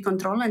like to be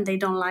controlled and they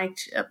don't like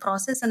a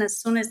process. And as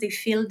soon as they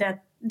feel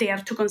that they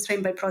are too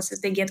constrained by process,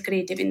 they get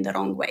creative in the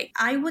wrong way.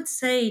 I would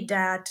say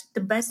that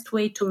the best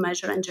way to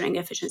measure engineering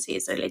efficiency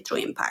is really through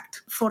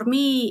impact. For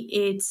me,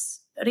 it's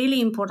really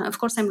important. Of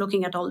course, I'm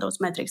looking at all those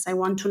metrics. I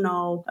want to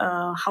know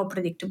how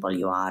predictable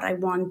you are. I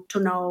want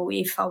to know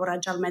if our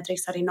agile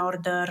metrics are in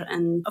order.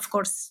 And of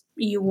course,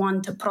 you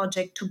want a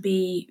project to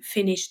be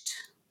finished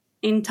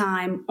in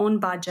time, on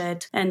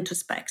budget, and to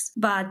specs.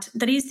 But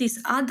there is this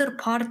other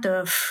part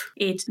of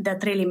it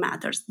that really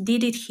matters.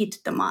 Did it hit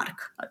the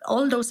mark?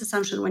 All those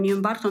assumptions, when you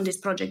embarked on this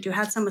project, you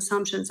had some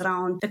assumptions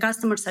around the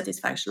customer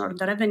satisfaction or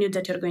the revenue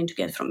that you're going to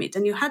get from it.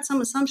 And you had some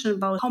assumptions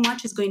about how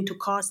much it's going to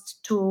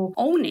cost to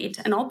own it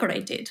and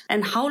operate it,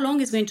 and how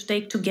long it's going to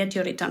take to get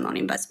your return on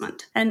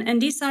investment.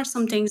 And these are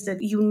some things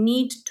that you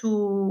need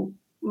to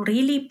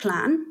really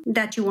plan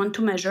that you want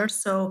to measure.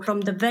 So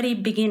from the very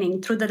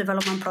beginning through the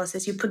development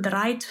process, you put the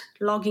right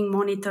logging,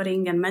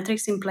 monitoring, and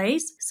metrics in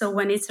place. So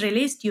when it's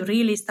released, you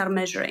really start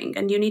measuring,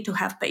 and you need to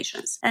have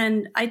patience.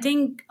 And I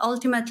think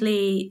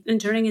ultimately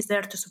engineering is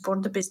there to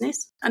support the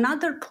business.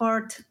 Another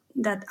part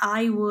that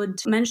I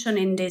would mention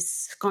in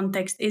this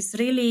context is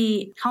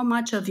really how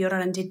much of your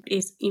R&D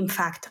is in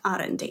fact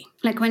R&D.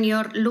 Like when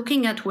you're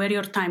looking at where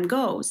your time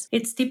goes,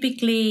 it's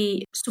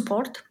typically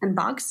support and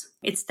bugs.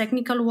 It's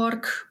technical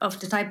work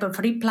of the type of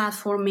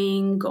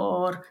replatforming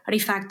or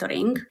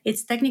refactoring.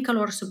 It's technical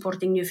work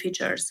supporting new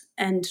features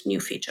and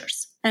new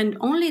features. And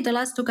only the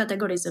last two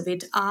categories of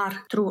it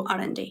are true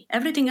R&D.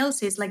 Everything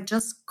else is like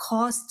just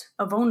cost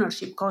of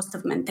ownership, cost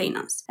of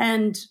maintenance.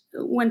 And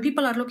when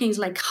people are looking, it's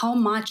like how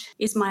much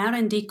is my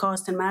R&D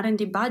cost and my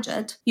R&D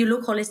budget, you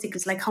look holistic,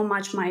 it's like how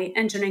much my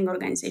engineering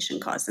organization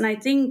costs. And I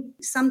think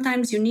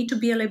sometimes you need to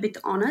be a little bit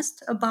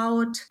honest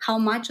about how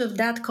much of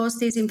that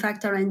cost is in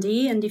fact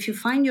R&D. And if you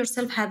find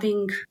yourself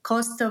having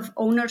cost of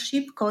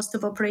ownership, cost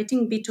of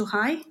operating be too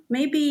high,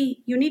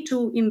 maybe you need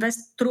to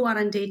invest through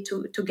R&D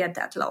to get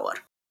that lower.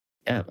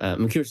 Yeah,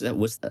 I'm curious,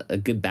 what's a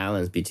good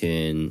balance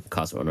between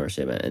cost of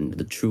ownership and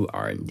the true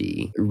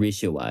R&D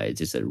ratio-wise,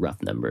 just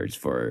rough numbers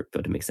for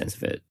people to make sense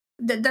of it?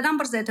 The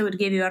numbers that I would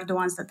give you are the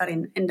ones that are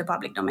in the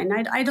public domain.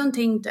 I don't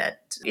think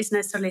that it's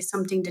necessarily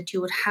something that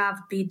you would have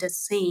be the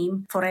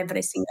same for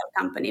every single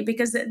company,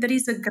 because there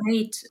is a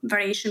great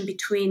variation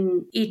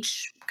between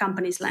each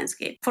company's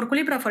landscape. For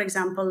Collibra, for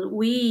example,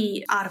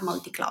 we are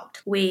multi-cloud.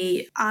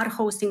 We are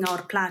hosting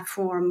our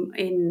platform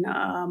in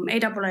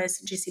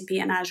AWS, GCP,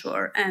 and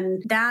Azure.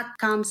 And that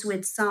comes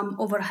with some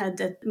overhead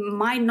that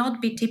might not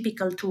be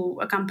typical to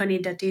a company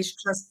that is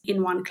just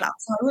in one cloud.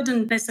 So I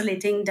wouldn't necessarily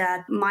think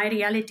that my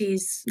reality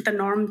is the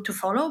norm to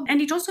follow.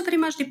 And it also very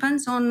much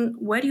depends on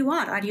where you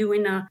are. Are you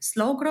in a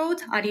slow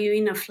growth? Are you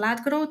in a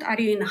flat growth? Are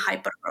you in a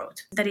hyper growth?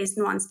 There is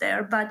nuance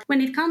there. But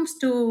when it comes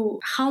to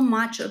how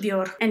much of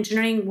your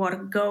engineering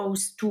work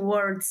goes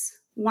towards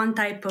one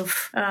type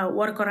of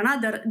work or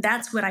another,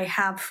 that's where I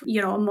have,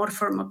 a more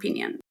firm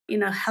opinion.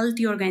 In a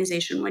healthy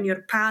organization, when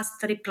you're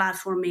past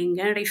replatforming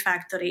and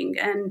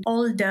refactoring and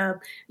all the,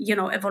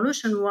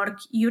 evolution work,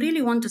 you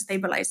really want to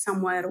stabilize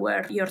somewhere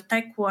where your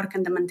tech work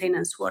and the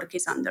maintenance work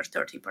is under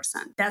 30%.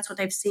 That's what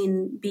I've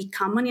seen be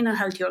common in a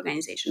healthy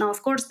organization. Now,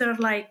 of course, there are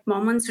like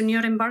moments when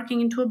you're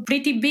embarking into a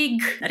pretty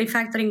big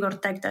refactoring or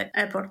tech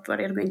effort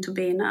where you're going to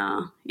be in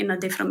a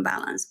different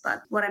balance.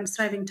 But what I'm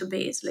striving to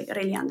be is like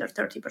really under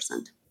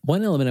 30%.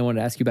 One element I wanted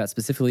to ask you about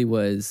specifically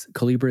was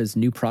Collibra's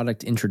new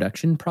product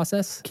introduction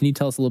process. Can you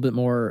tell us a little bit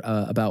more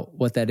about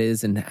what that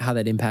is and how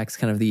that impacts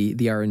kind of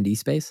the R&D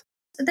space?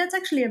 So that's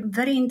actually a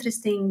very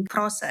interesting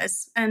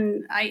process.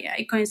 And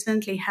I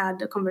coincidentally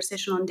had a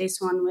conversation on this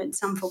one with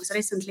some folks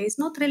recently. It's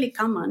not really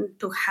common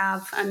to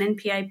have an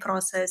NPI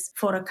process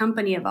for a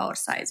company of our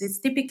size. It's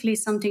typically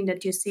something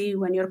that you see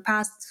when you're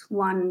past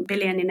 1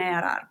 billion in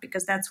ARR,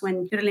 because that's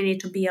when you really need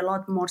to be a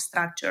lot more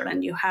structured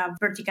and you have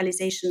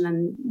verticalization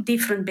and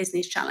different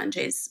business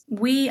challenges.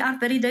 We are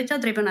very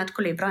data-driven at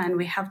Collibra, and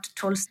we have the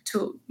tools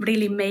to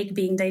really make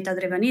being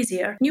data-driven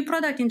easier. New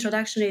product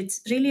introduction,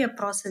 it's really a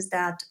process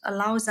that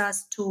allows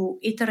us to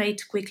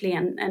iterate quickly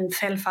and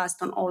fail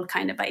fast on all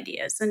kind of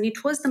ideas. And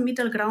it was the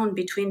middle ground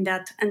between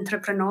that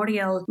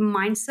entrepreneurial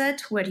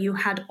mindset where you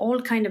had all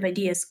kind of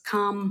ideas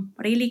come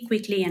really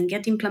quickly and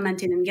get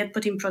implemented and get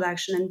put in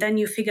production. And then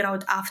you figure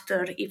out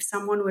after if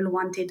someone will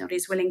want it or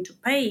is willing to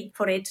pay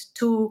for it,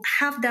 to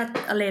have that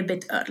a little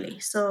bit early.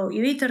 So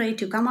you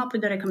iterate, you come up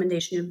with a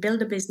recommendation, you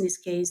build a business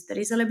case, there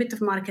is a little bit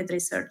of market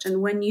research.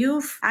 And when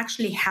you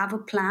actually have a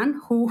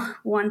plan, who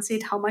wants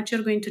it, how much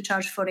you're going to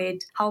charge for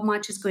it, how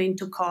much is going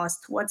to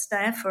cost, what's the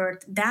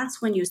effort,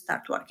 that's when you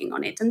start working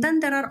on it. And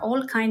then there are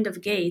all kind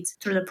of gates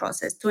through the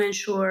process to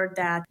ensure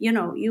that,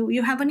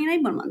 you have an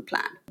enablement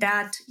plan,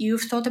 that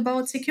you've thought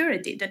about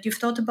security, that you've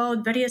thought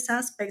about various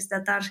aspects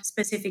that are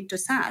specific to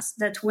SaaS,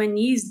 that when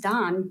it's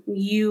done,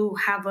 you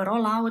have a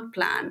rollout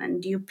plan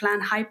and you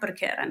plan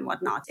hypercare and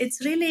whatnot.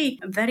 It's really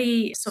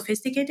very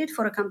sophisticated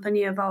for a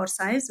company of our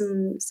size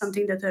and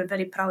something that we're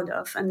very proud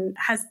of, and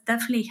has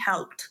definitely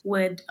helped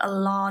with a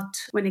lot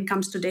when it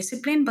comes to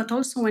discipline, but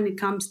also when it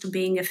comes to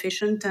being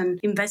efficient and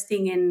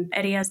investing in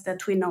areas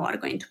that we know are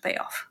going to pay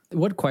off.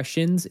 What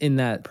questions in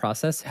that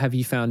process have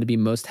you found to be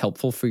most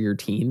helpful for your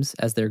teams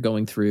as they're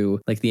going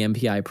through like the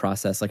MPI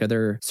process? Like, are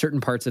there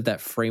certain parts of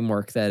that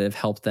framework that have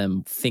helped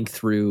them think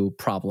through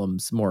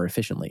problems more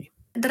efficiently?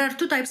 There are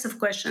two types of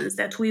questions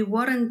that we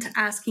weren't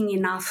asking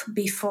enough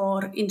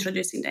before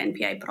introducing the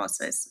NPI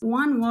process.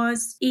 One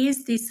was,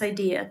 is this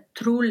idea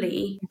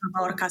truly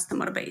our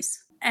customer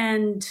base?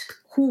 And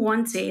who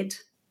wants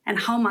it and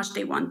how much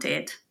they want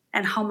it?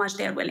 And how much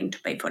they are willing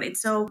to pay for it.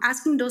 So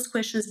asking those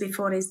questions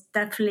before is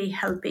definitely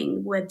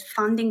helping with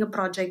funding a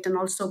project, and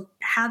also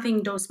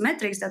having those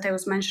metrics that I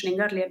was mentioning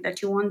earlier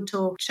that you want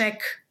to check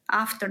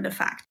after the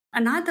fact.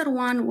 Another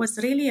one was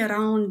really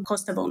around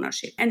cost of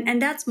ownership.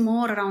 And that's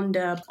more around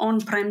the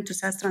on-prem to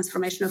SaaS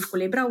transformation of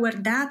Collibra, where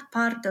that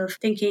part of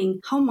thinking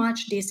how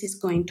much this is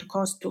going to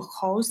cost to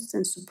host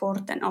and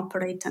support and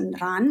operate and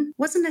run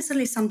wasn't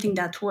necessarily something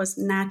that was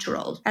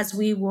natural as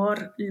we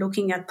were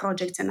looking at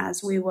projects and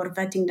as we were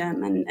vetting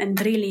them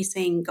and really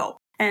saying go.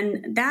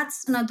 And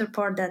that's another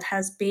part that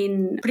has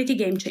been pretty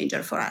game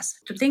changer for us,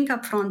 to think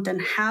upfront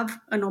and have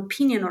an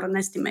opinion or an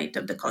estimate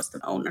of the cost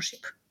of ownership.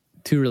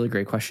 Two really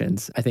great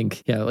questions. I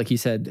think, like you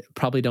said,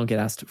 probably don't get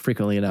asked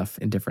frequently enough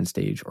in different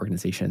stage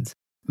organizations.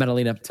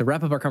 Madalina, to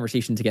wrap up our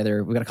conversation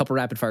together, we've got a couple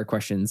rapid fire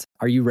questions.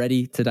 Are you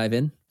ready to dive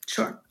in?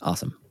 Sure.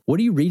 Awesome.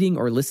 What are you reading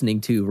or listening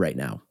to right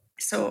now?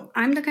 So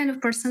I'm the kind of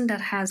person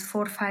that has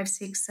 4, 5,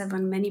 6,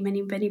 7,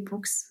 many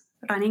books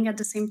running at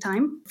the same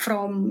time,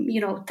 from,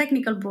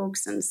 technical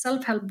books and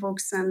self-help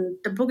books. And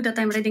the book that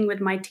I'm reading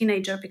with my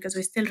teenager, because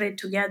we still read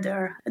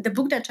together, the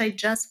book that I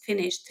just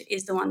finished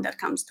is the one that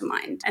comes to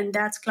mind. And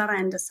that's Clara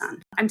and the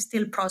Sun. I'm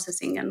still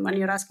processing. And when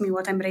you're asking me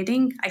what I'm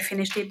reading, I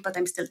finished it, but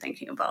I'm still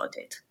thinking about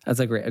it. That's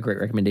a great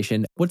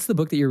recommendation. What's the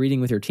book that you're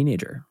reading with your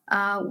teenager?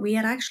 We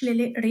are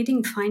actually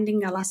reading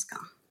Finding Alaska.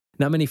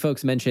 Not many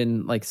folks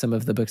mention like some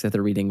of the books that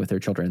they're reading with their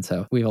children.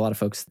 So we have a lot of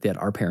folks that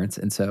are parents.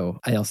 And so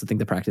I also think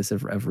the practice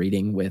of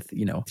reading with,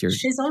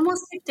 She's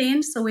almost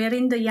 15, so we're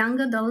in the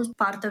young adult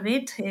part of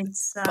it.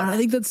 But I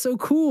think that's so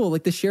cool.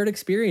 Like the shared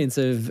experience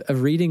of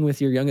reading with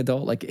your young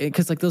adult, like,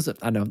 because like those,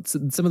 I don't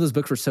know, some of those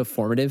books were so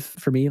formative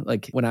for me.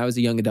 Like when I was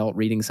a young adult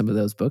reading some of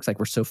those books, like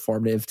were so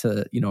formative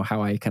to,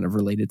 how I kind of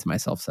related to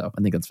myself. So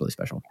I think that's really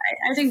special.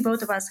 I think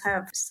both of us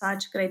have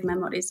such great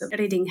memories of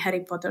reading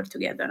Harry Potter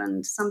together.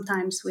 And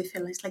sometimes we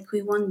feel it's like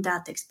we want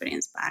that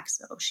experience back.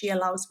 So she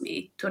allows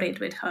me to read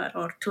with her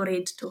or to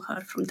read to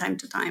her from time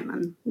to time.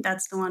 And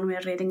that's the one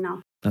we're reading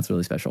now. That's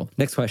really special.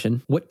 Next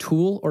question. What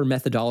tool or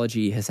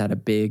methodology has had a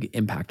big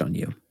impact on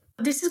you?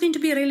 This is going to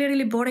be really,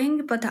 really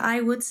boring, but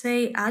I would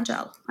say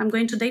Agile. I'm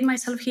going to date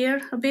myself here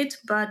a bit,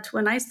 but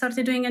when I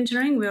started doing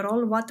engineering, we were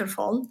all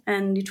waterfall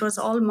and it was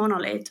all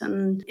monolith.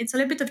 And it's a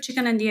little bit of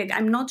chicken and the egg.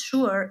 I'm not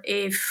sure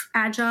if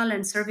Agile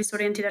and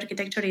service-oriented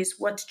architecture is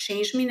what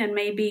changed me and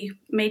maybe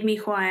made me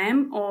who I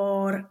am,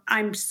 or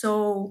I'm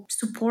so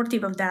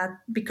supportive of that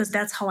because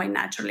that's how I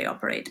naturally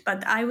operate.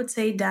 But I would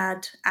say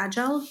that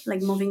Agile,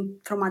 like moving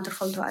from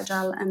waterfall to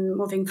Agile and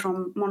moving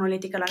from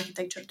monolithic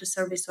architecture to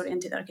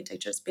service-oriented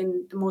architecture has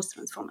been the most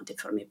transformative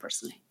for me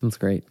personally. That's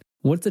great.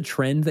 What's a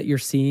trend that you're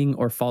seeing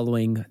or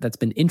following that's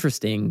been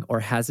interesting or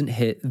hasn't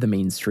hit the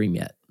mainstream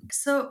yet?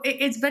 So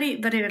it's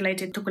very, very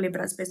related to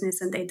Colibra's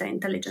business and data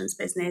intelligence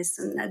business.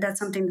 And that's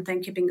something that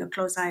I'm keeping a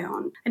close eye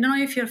on. I don't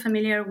know if you're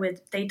familiar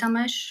with data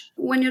mesh.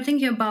 When you're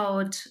thinking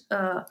about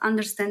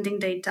understanding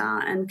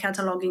data and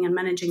cataloging and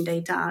managing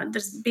data,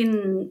 there's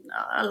been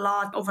a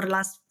lot over the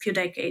last few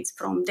decades,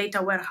 from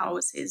data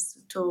warehouses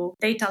to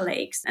data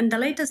lakes. And the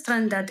latest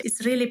trend that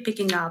is really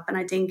picking up, and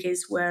I think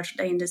is where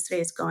the industry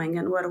is going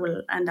and where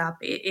we'll end up,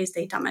 is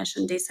data mesh.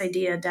 And this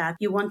idea that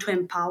you want to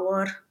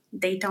empower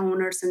data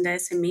owners and the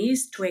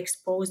SMEs to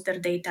expose their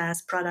data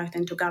as product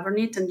and to govern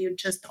it, and you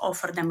just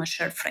offer them a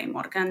shared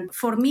framework. And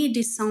for me,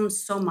 this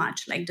sounds so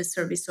much like the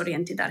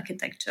service-oriented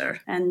architecture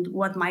and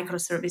what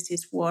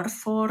microservices were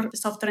for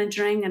software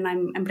engineering. And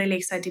I'm really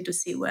excited to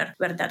see where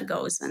that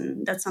goes.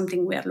 And that's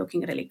something we are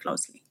looking really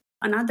closely.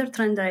 Another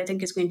trend that I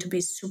think is going to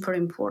be super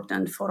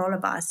important for all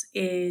of us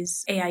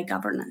is AI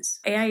governance.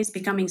 AI is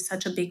becoming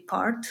such a big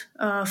part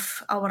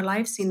of our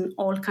lives in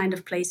all kinds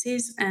of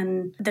places.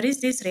 And there is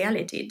this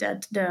reality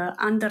that the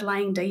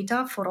underlying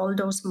data for all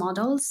those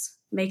models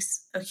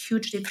makes a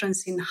huge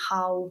difference in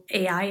how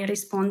AI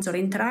responds or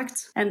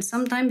interacts. And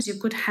sometimes you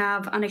could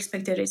have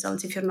unexpected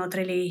results if you're not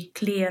really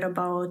clear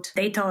about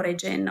data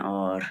origin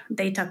or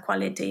data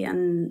quality.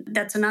 And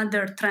that's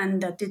another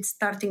trend that it's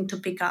starting to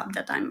pick up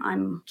that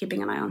I'm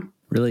keeping an eye on.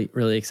 Really,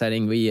 really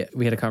exciting. We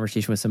had a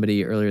conversation with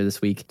somebody earlier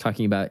this week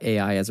talking about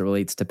AI as it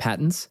relates to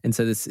patents. And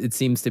so it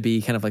seems to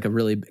be kind of like a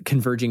really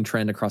converging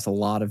trend across a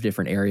lot of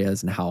different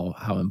areas and how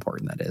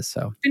important that is.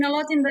 So been a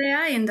lot in the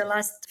AI in the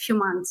last few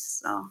months.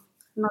 So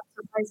not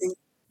surprising.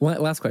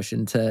 Last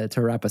question to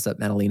wrap us up,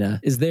 Madalina.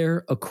 Is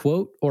there a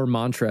quote or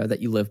mantra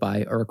that you live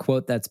by, or a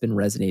quote that's been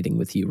resonating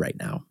with you right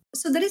now?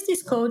 So there is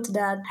this quote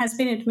that has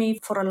been with me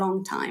for a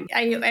long time.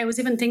 I was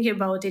even thinking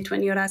about it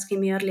when you were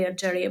asking me earlier,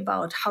 Jerry,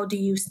 about how do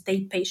you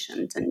stay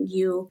patient and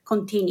you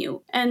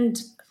continue. And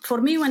for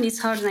me, when it's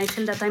hard and I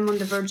feel that I'm on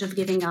the verge of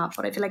giving up,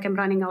 or I feel like I'm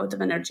running out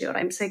of energy, or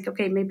I'm saying,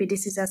 okay, maybe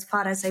this is as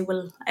far as I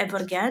will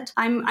ever get,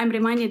 I'm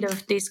reminded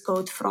of this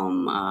quote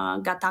from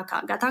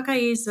Gattaca. Gattaca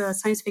is a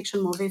science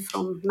fiction movie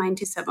from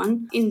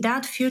 1997. In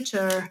that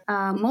future,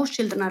 most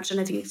children are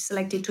genetically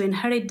selected to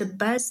inherit the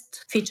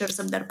best features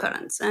of their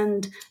parents.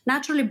 And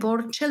naturally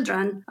born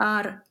children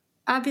are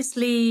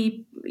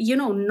obviously,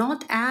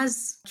 not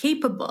as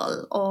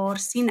capable or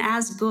seen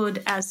as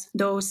good as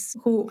those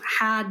who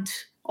had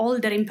all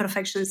their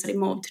imperfections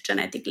removed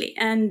genetically.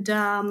 And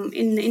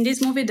in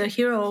this movie, the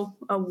hero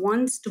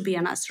wants to be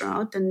an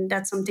astronaut, and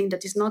that's something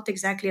that is not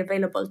exactly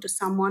available to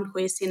someone who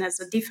is seen as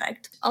a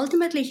defect.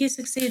 Ultimately, he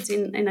succeeds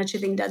in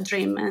achieving that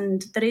dream.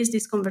 And there is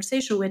this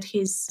conversation with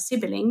his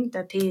sibling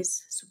that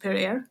is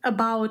superior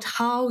about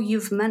how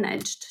you've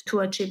managed to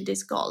achieve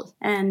this goal.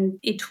 And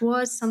it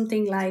was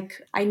something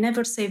like, I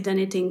never saved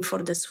anything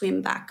for the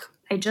swim back.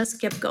 I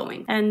just kept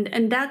going.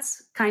 And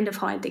that's kind of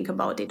how I think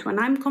about it. When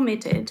I'm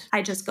committed,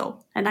 I just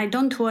go. And I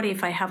don't worry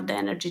if I have the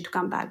energy to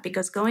come back,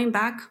 because going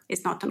back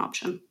is not an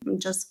option. I'm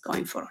just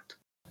going for it.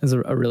 That's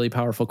a really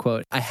powerful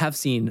quote. I have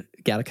seen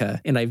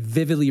Gattaca, and I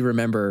vividly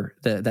remember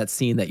that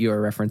scene that you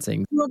are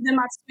referencing. Two of them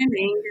are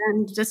swimming,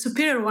 and the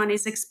superior one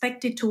is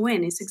expected to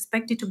win. Is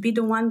expected to be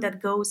the one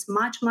that goes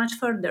much, much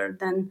further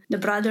than the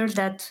brother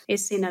that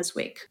is seen as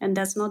weak. And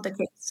that's not the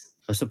case.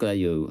 I'm so glad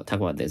you talk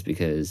about this,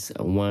 because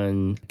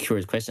one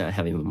curious question I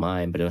have in my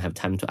mind, but I don't have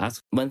time to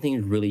ask. One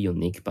thing really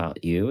unique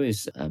about you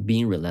is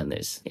being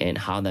relentless, and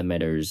how that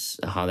matters,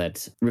 how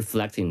that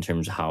reflects in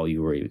terms of how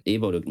you were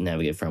able to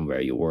navigate from where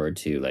you were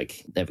to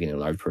like navigating a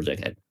large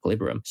project at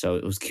Colibra. So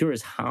I was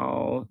curious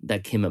how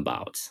that came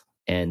about.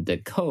 And the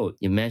code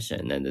you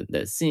mentioned and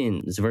the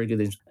scene is a very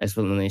good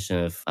explanation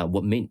of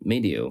what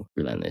made you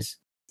relentless.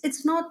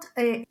 It's not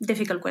a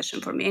difficult question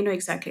for me. I know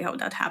exactly how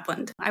that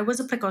happened. I was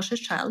a precocious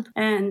child,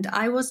 and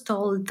I was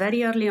told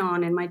very early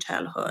on in my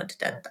childhood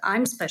that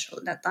I'm special,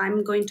 that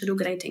I'm going to do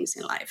great things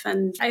in life.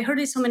 And I heard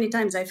it so many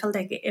times, I felt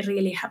like I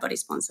really have a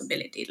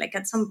responsibility. Like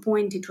at some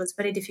point, it was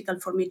very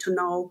difficult for me to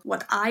know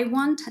what I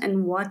want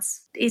and what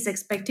is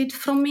expected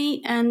from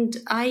me. And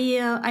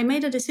I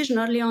made a decision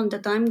early on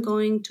that I'm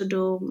going to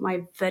do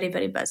my very,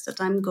 very best,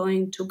 that I'm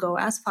going to go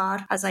as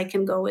far as I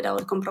can go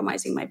without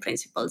compromising my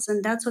principles.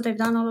 And that's what I've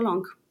done all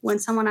along. When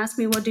someone asks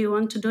me, what do you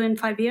want to do in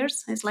 5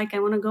 years? It's like, I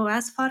want to go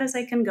as far as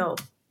I can go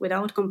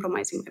without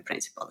compromising my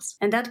principles.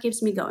 And that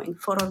keeps me going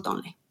forward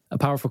only. A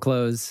powerful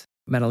close.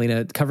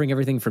 Madalina, covering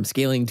everything from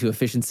scaling to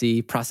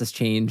efficiency, process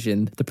change,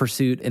 and the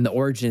pursuit and the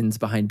origins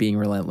behind being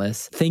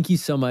relentless. Thank you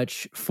so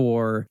much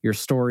for your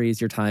stories,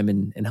 your time,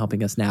 and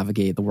helping us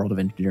navigate the world of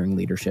engineering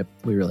leadership.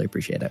 We really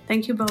appreciate it.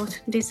 Thank you both.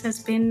 This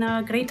has been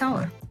a great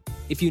hour.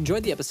 If you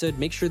enjoyed the episode,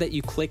 make sure that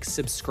you click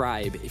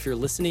subscribe if you're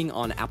listening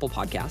on Apple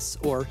Podcasts,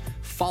 or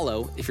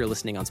follow if you're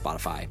listening on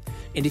Spotify.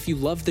 And if you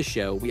love the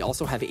show, we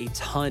also have a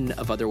ton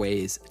of other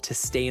ways to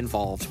stay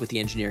involved with the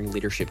engineering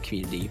leadership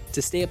community.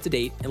 To stay up to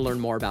date and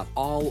learn more about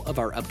all of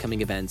our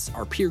upcoming events,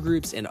 our peer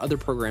groups, and other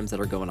programs that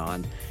are going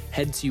on,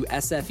 head to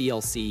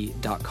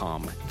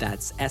sfelc.com.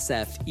 That's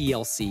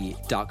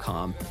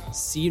sfelc.com.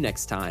 See you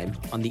next time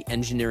on the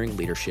Engineering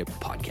Leadership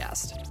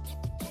Podcast.